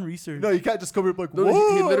 I've done research. No, you can't just come here like, No,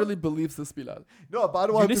 whoa. he literally believes this, Bilal. No, but I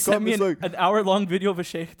don't want him Yunus to sent come. me It's like, an hour-long video of a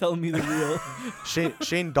sheikh telling me the real.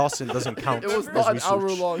 Shane Dawson doesn't count. It was as not an research. hour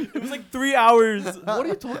long. It was like 3 hours. What are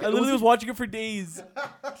you talking I about? literally was watching it for days.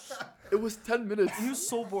 It was 10 minutes. It was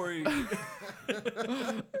so boring.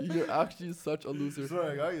 You're actually such a loser.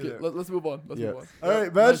 sorry, I got you Okay, there. let's move on. Let's Yeah. move on. All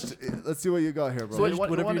right, Mesh, let's see what you got here, bro. So Mesh, you want,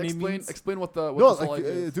 whatever your name explain, means. explain what the what no, this whole like,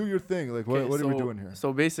 idea is. do your thing. Like, what are we doing here?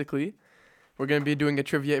 So basically, we're gonna be doing a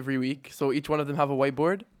trivia every week. So each one of them have a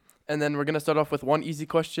whiteboard, and then we're gonna start off with one easy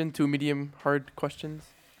question, two medium hard questions,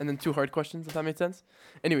 and then two hard questions. If that makes sense.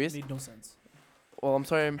 Anyways, Made no sense. well, I'm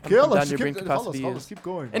sorry, I'm Kill down us. your brain capacity. is- Keep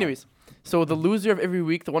going. bro. Anyways, so the loser of every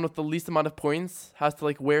week, the one with the least amount of points, has to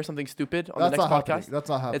like wear something stupid on That's the not next happening. podcast. That's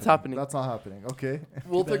not happening. It's happening. That's not happening. Okay.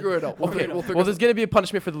 We'll figure it out. Okay. We'll figure Well, there's gonna be a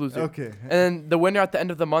punishment for the loser, Okay. and then the winner at the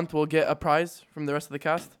end of the month will get a prize from the rest of the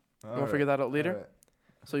cast. We'll Alright, figure that out later. alright.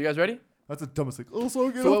 So you guys ready? That's the dumbest thing. Also,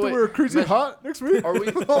 you So have to wait, wear a crazy Mesh, hat next week.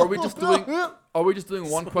 Are we just doing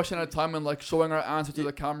one question at a time and like showing our answer to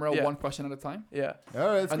the camera Yeah. one question at a time? Yeah. All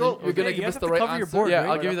right, let's And go. then you're gonna Okay, give you us have the to right cover your answer. board, Yeah, right?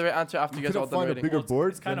 I'll give you the right answer after You you guys are all couldn't done find a writing. bigger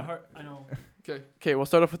board. It's kind of hard. I know. Okay. Okay, we'll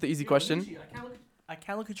start off with the easy question. I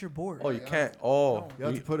can't look at your board. Oh, you can't. Oh, You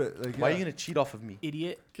have to put it. Like, why are yeah. you gonna cheat off of me?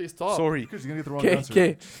 Idiot. Okay, stop. Sorry. Because you're gonna get the wrong Okay, answer.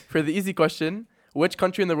 okay. For the easy question, which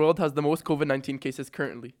country in the world has the most COVID-19 cases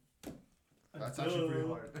currently? That's actually pretty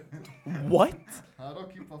hard. What? I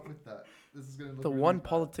don't keep up with that. This is gonna look The really one bad.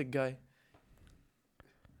 politic guy.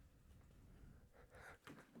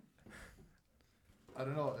 I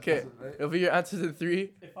don't know. It Okay, doesn't, right? it'll be your answers in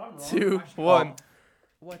 3, If I'm wrong, 2, actually- 1.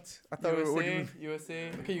 What? I thought we were USA, doing.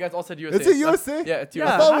 USA. Okay, you guys all said USA. Is it USA? Yeah, it's Yeah, I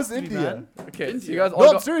USA. thought it it has was to be, India. man. Okay, so India. you guys all No,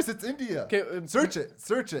 I'm got... serious. It's India. Okay, Search it.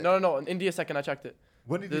 Search it. No, India second, I checked it.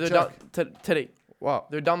 When did They're you down check? today. Wow.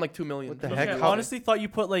 They're down like 2 million. What the Okay, heck? I How- honestly thought you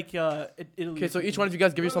put like Italy. Okay, so each one of you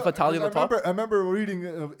guys give yourself a tally on the top. I remember reading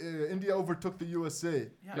India overtook the USA.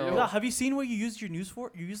 Yeah, No. yeah, have you seen what you used your news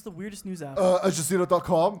for? You used the weirdest news app.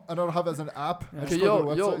 Aljazeera.com. I don't have it as an app. I Okay, just go to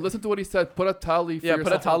their yo, website. listen to what he said. Put a tally for Yeah,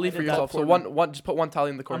 yourself. put a tally I for did that yourself. So for one, me. one, just put one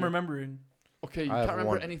tally in the I'm corner. remembering. Okay, you I can't have remember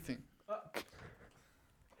one. anything.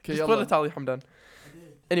 Okay, Just put a tally, Hamdan.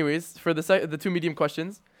 Anyways, for the two medium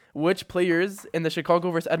questions, which players in the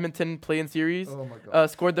Chicago versus Edmonton play-in series Oh my god.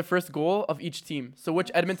 scored the first goal of each team? So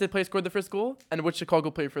which Edmonton player scored the first goal, and which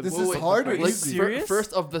Chicago player for the This goal? is hard or Are you easy? serious?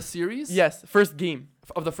 First of the series? Yes, first game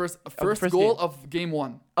Of the first first goal game. of game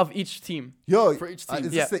one. of each team. Yo, for each team.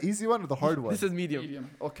 is Yeah. this the easy one or the hard one? This is medium. Medium.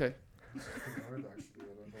 Okay.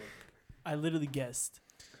 I literally guessed.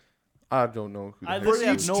 I don't know. Who the I heck- literally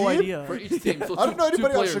have each no team? idea. For each team. So I don't know two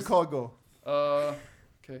anybody on players. Chicago.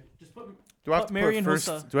 Okay. Just put Do I have to Mary put and first?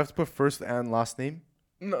 Hossa. Do I have to put first and last name?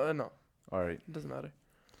 No, All right. it doesn't matter.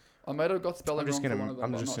 I might have got spelling I'm just wrong for gonna. one of them.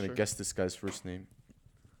 I'm but just not gonna sure. guess this guy's first name.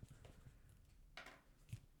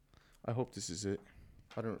 I hope this is it.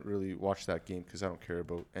 I don't really watch that game because I don't care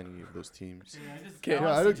about any of those teams. Okay,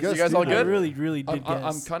 Yeah, I don't you guess guys all either. I good? really, really did I'm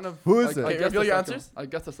guess. kind of. Who is I it? Okay, guess reveal the your second- answers? I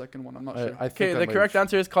guess the second one. I'm not I sure. think Okay, I the might correct have-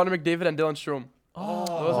 answer is Connor McDavid and Dylan Strome. Oh,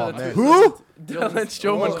 Those are the man. two. Who? Dylan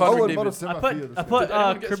Strome Oh, and Connor I would not have McDavid. said I my put field. I put Did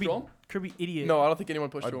anyone get Kirby Strome? Kirby idiot. No, I don't think anyone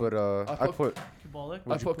pushed I Strome. put I I put- put Kubalik.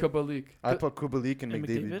 I put Kabalik. I put Kubalik and And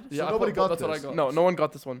McDavid. McDavid. Yeah, I nobody put, got that's what I this. got. No one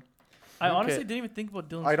got this one. I honestly Okay. didn't even think about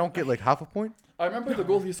Dylan. I don't get like half a point. I remember the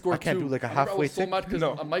goal he scored I can't too. do, like, a I remember halfway I was so tick. mad because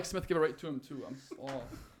No. Mike Smith gave it right to him too.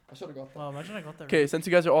 I should have got that. Wow, imagine I got that. Okay, since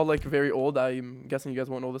you guys are all like very old, I'm guessing you guys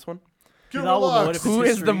won't know this one. Get Bilal will know it relaxed. if it's Who is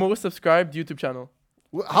the history. most subscribed YouTube channel?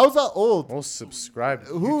 How's that old? Most subscribed.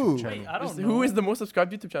 Who? YouTube Wait, channel. I don't know. Who is the most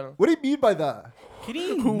subscribed YouTube channel? What do you mean by that?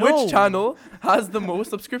 Kidding? Who? No. Which channel has the most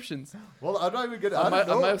subscriptions? Well, I'm not even getting. I I might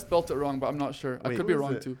don't know. have spelt it wrong, but I'm not sure. I Wait, could be who is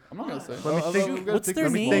wrong it? too. I'm not gonna say. Let me think. I'm gonna What's think- their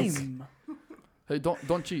let me think. name? Hey,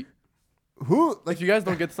 don't cheat. Who? Like, if you guys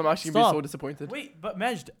don't get this, I'm actually gonna be Stop. so disappointed. Wait, but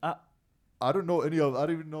Majd, I don't know any of. I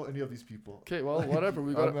don't even know any of these people. Okay, well, whatever.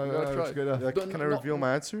 We gotta try. try. Can I No, reveal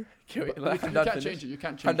my answer? Okay, wait, You let can't Hamdan finish. change it. You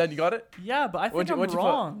can't change it. Hamdan, you got it? yeah, but I think What'd you I'm put?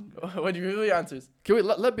 wrong. When you reveal your answers? Okay, wait.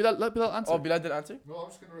 Let Bilal answer. Oh, Bilal didn't answer? No, I'm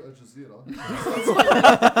just gonna write Al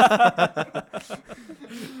Jazeera.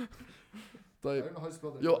 I Like, don't know how to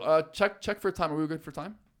spell that. yo, check for time. Are we good for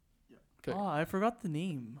time? Okay. Oh, I forgot the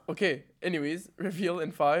name. Okay, anyways, reveal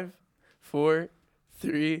in 5, 4,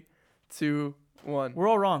 3, 2, 1. We're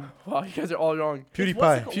all wrong. Wow, you guys are all wrong. What's it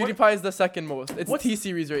PewDiePie. called? PewDiePie is the second most. It's What's-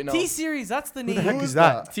 T-Series right now. T-Series, that's the Who name. the heck Who is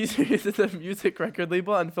that? T-Series is a music record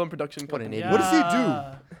label and film production What an company. idiot. What does he do?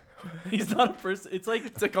 Yeah. He's not a person. It's like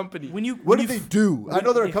It's a company. when you. What when do you they do? I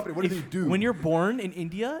know they're a if- company. What do if- they do? When you're born in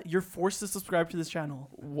India, you're forced to subscribe to this channel.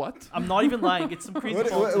 What? I'm not even lying. It's some crazy.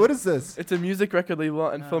 What is this? It's a music record label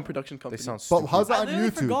and film production They company. sound But stupid. how's I that on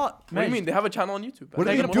literally YouTube? forgot. What do you mean? They have a channel on YouTube. What do Can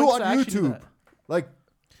I they get a do point on to actually do YouTube? that? Like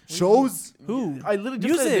shows. Who? I literally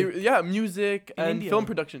just said Music. music In and India. film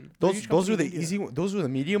production. Those were the India. easy. Those were the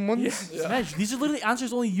medium ones. Yeah. Maj, these are literally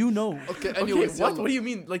answers only you know. Okay, Okay, anyways, what? yalla. What do you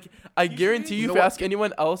mean? Like, I guarantee you, You if know you what? ask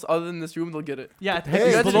anyone else other than this room, they'll get it. Yeah, Hey, it's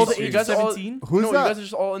you guys below are the just- age you guys of are all- 17. Who's no, that? you guys are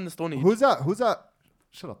just all in the Stone Age. Who's that? Who's that?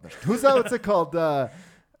 Shut up, Nash. Who's that? What's it called? That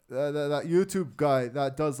YouTube guy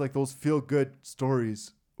that does like those feel good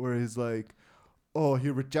stories where he's like, oh, he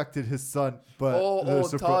rejected his son, but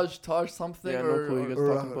there's a pro- Taj something Yeah, no or, clue you guys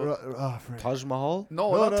or- are talking about. frick. Taj Mahal.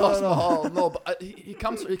 no, No, not no, Taj no, no. Mahal. No, but he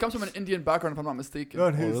comes from an Indian background if I'm not mistaken. No,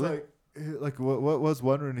 and he's really? like what was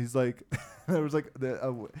one and he's like, there was like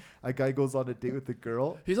a guy goes on a date with a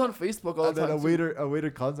girl, He's on Facebook all and the then time. a waiter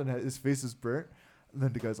comes and his face is burnt, and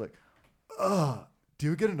then the guy's like, do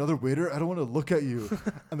you get another waiter? I don't want to look at you.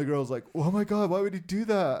 And the girl's like, oh my god, why would he do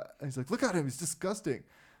that? And he's like, look at him, he's disgusting.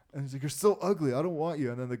 And he's like, you're so ugly, I don't want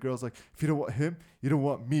you. And then the girl's like, if you don't want him, you don't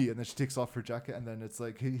want me. And then she takes off her jacket, and then it's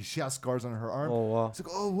like she has scars on her arm. Oh wow, It's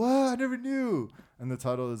like, oh what? I never knew. And the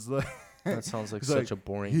title is like, that sounds like He's such like, a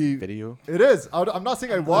boring he- video. it is. I'm not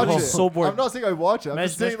saying I watch Oh, it. so bored. I'm not saying I watch it. I'm Maj,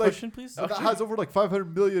 just next saying like question, please. that has over like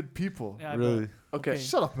 500 million people. Yeah, I Really? Okay.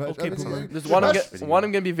 Shut up, man. Okay, boomer. There's one I'm, That's- one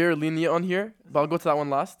I'm gonna be very lenient on here, but I'll go to that one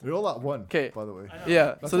last. You're all at one. 'Kay. By the way.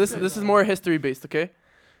 Yeah. That's So this okay. this is more history based. Okay.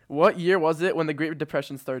 What year was it when the Great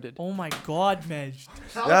Depression started? Oh my God, Maj.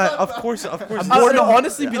 Yeah, of course. No,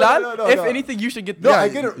 honestly, No, Bilal. no, no, if no. anything, you should get. No, that. I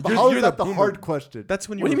get it. But you're- how you're is the that the boomer. hard question? That's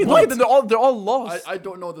when you. What do you were mean? born. Look at them. They're all lost. I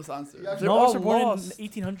don't know this answer. Yeah, They're None of us all were born lost. in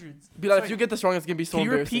 1800s. Bilal, if you get this wrong, it's gonna be so Can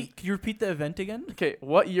you embarrassing. repeat? Can you repeat the event again? Okay,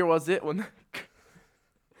 what year was it when?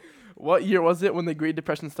 What year was it when the Great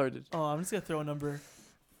Depression started? Oh, I'm just gonna throw a number.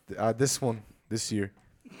 This one, this year.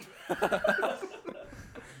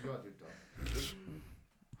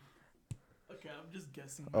 Okay, I'm just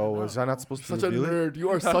guessing. Oh, was I not supposed to Such a reveal it? nerd. You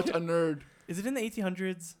are such a nerd. Is it in the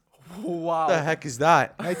 1800s? Wow. What the heck is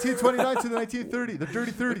that? 1929 to the 1930, the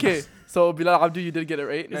dirty 30s. Okay, so Bilal Abdu, you did get it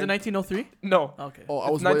right. Is it 1903? No, Okay. Oh, I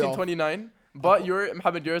it's was way off. 1929. But your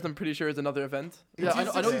Mohammed yours, I'm pretty sure, is another event. Yeah, I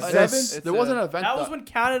know. I know. 1867? There was an event. That was when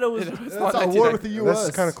Canada was. It's That's not at war with the 1990. U.S.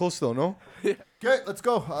 That's kind of close though, no? Okay, let's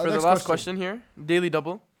go. For the Next last question here, daily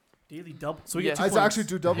double. Daily double. So we Yes. get 2 I points. actually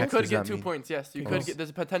do double. You Heck could does get that 2 mean? points. Yes, you Oh. could get. There's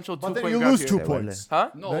a potential But then 2-point you grab lose here. 2 Yeah, points. Huh?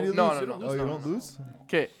 No, Then you no, lose. no, no. Oh, you don't lose?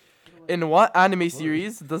 Okay. In what anime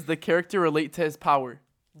series does the character relate to his power?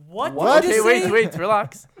 What? What? Did you Okay, say? wait,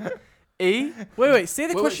 relax. A. Wait. Say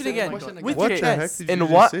the Wait, question say the again. question again. With What your the heck chest. did In you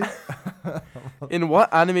what- just say? In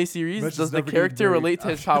what anime series Mitch is does the never getting character married relate to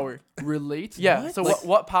his power? relate. Yeah. What? So Like-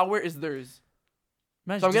 what power is theirs?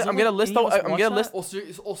 Man, So I'm does gonna- I'm gonna anyone- list any of out- us I'm watch gonna that?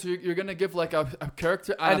 list- Also, you're gonna give like a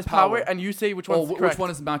character and, And a his power, and you say which one's which correct.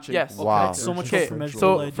 one is matching? Yes. Okay. Wow. So much Okay, fun for Maj.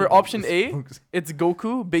 so Well, I for did. option A, it's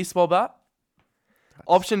Goku baseball bat.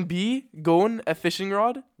 Option B, Gon a fishing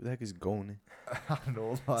rod. Where the heck is going? I don't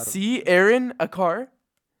know a lot. C, Aaron a car.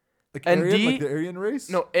 Like and Aryan, D- like the Aryan race?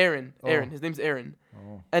 No, Aaron. Oh. Aaron. His name's Aaron.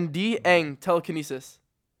 Oh. And D, Aang telekinesis.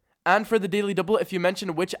 And for the daily double, if you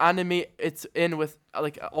mention which anime it's in with,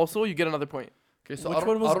 like, also you get another point. Okay, so Which I don't-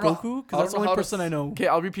 one was I don't know- Goku? I Because that's don't the know only how to person I know. Okay,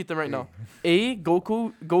 I'll repeat them right now. A,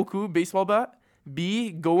 Goku baseball bat.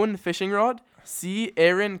 B, Gon fishing rod. C,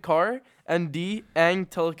 Aaron car. And D, Aang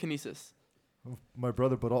telekinesis. If my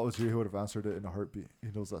brother Barat was here, he would have answered it in a heartbeat. He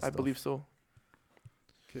knows that I stuff. believe so.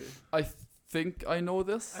 Okay. I think I know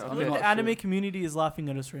this. I I'm feel like not the anime sure. community is laughing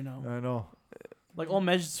at us right now. I know. Like all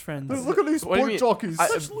Maj's friends. Look at these What do you sport mean? jockeys.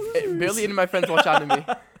 Barely any of my friends watch anime.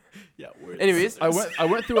 Yeah, Anyways, I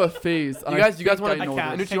went through a phase. and You I guys want think to? I know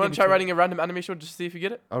can't. this. Anuchi, you want to try writing a random anime show just to see if you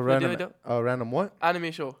get it? A For random, daily a random what?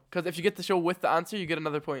 anime show. Because if you get the show with the answer, you get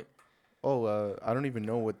another point. Oh, I don't even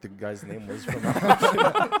know what the guy's name was from.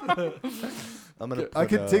 I'm gonna. I put,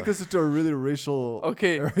 can take this into a really racial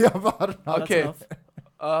Okay. area, but I don't know. That's Okay.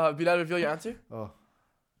 enough. Bilal, reveal your answer. Oh.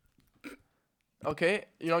 Okay.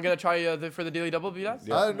 You're not gonna try for the daily double, Bilal?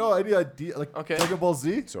 Yeah. I don't know. I need a D, like Okay. Dragon Ball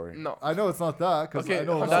Z. Sorry. No. I know it's not that because Okay, I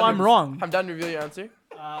know. I'm So done. I'm wrong. I'm done. Reveal your answer.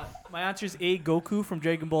 My answer is A, Goku from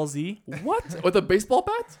Dragon Ball Z. What? With a baseball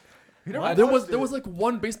bat? What? There was like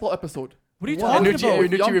one baseball episode. What are you What? talking Anuchi, about?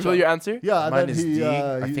 with Anuchi, reveal Yamcha. your answer. Yeah, and Mine then is he. D.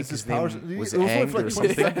 I he think used his powers. name was It was only for like Aang or 20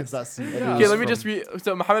 something. seconds that scene. Yeah. Okay, let me from- just read.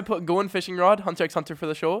 So Mohammed put Go and Fishing Rod, Hunter x Hunter for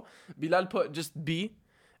the show. Bilal put just B.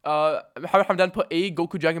 Mohammed Hamdan put A,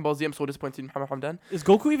 Goku Dragon Ball Z. I'm so disappointed in Mohammed Hamdan. Is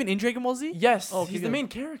Goku even in Dragon Ball Z? Yes, Oh, okay, he's the good. main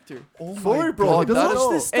character. Sorry, bro. God, he doesn't that know.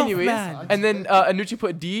 is this stuff, Anyways, man. and then Anuchi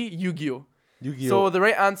put D, Yu-Gi-Oh. Yu-Gi-Oh. So the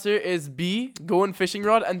right answer is B, Go and Fishing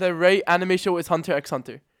Rod, and the right anime show is Hunter x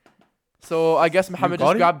Hunter. So I guess Mohammed got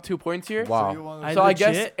just it? grabbed 2 points here. Wow. So I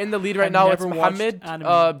guess legit in the lead right have now it's never watched Mohammed,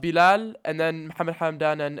 anime. Bilal, and then Mohammed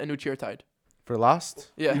Hamdan and Anuchi are tied. For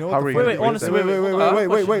last. Yeah. You know How what are the you funny gonna honestly, thing is? wait, wait, hold wait, on. wait, wait,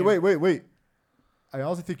 Question wait, here. wait, wait, wait. I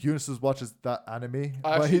honestly think Yunus watches that anime,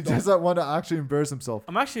 I but he actually don't. doesn't want to actually embarrass himself.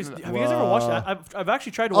 I'm actually. Have you guys ever watched it? I've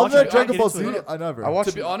actually tried to watch Other it. than I can't Dragon Ball get into Z, it. I never. I watched.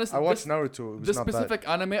 To be honest, I watched this- Naruto. It was This not bad. specific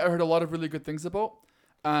anime, I heard a lot of really good things about,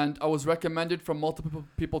 and I was recommended from multiple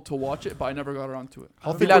people to watch it, but I never got around to it.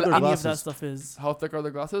 How I thick don't are know their what any of that glasses? stuff is. How thick are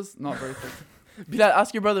the glasses? Not very thick. Bilal,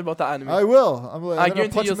 ask your brother about that anime. I will. I'm I gonna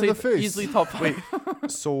guarantee punch you'll him in say the face. easily top 5.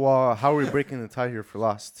 So how are we breaking the tie here for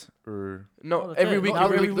last? Or No, that's every it. week. No,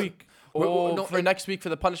 every every week. We're- Oh, no, for it- next week for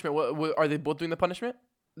the punishment. What are they both doing the punishment?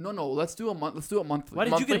 No, let's do a month. Let's do it monthly. Why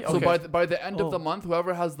did you get Monthly? it? So Okay. by the end Oh. of the month,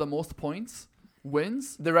 whoever has the most points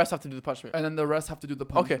wins, The rest have to do the punishment. and then the rest have to do the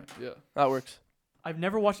punishment. Yeah. That works. I've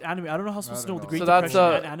never watched anime. I don't know how I'm supposed to know don't the know. Great So that's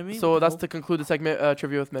Depression and anime. so What the that's hell? to conclude the segment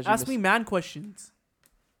trivia with Majid. Ask me man questions.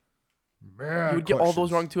 Man, You would get all those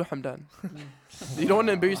questions. wrong too, Hamdan. You don't want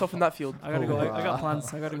to embarrass yourself in that field. I gotta go. I got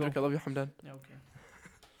plans. I gotta go. Okay, I love you, Hamdan. Yeah, okay.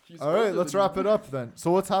 All right, let's wrap it up then.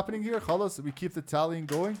 So what's happening here, Khalas? We keep the tallying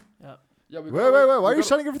going. Yeah. Yeah. Wait. Why are you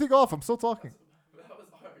shutting everything off? I'm still talking.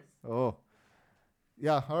 Oh.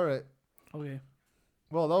 Yeah. All right. Okay.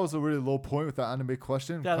 Well, that was a really low point with that anime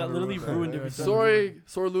question. Yeah, that Kinda literally ruined yeah, everything. Sorry,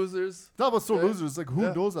 sore losers. It's not about so Yeah. losers. Like, who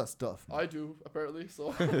Yeah. knows that stuff? I do apparently.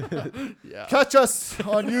 So yeah. Catch us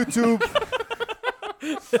on YouTube.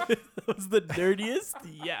 That was the dirtiest.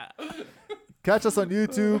 Yeah. Catch us on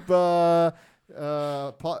YouTube,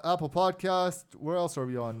 Apple Podcast. Where else are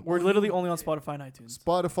we on? We're literally only on Spotify and iTunes.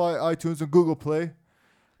 Spotify, iTunes, and Google Play.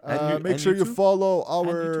 Make sure you YouTube? follow our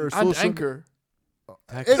YouTube. And social. Anchor.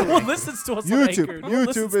 No one listens to us on YouTube. Anchor. No one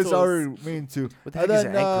listens YouTube is to us. our main too. What the And heck is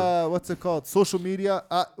then Anchor? what's it called? Social media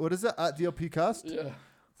at what is it? At DLPcast Yeah.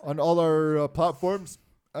 on all our platforms.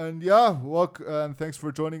 And yeah, thanks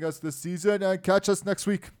for joining us this season. And catch us next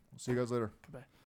week. See you guys later. Goodbye.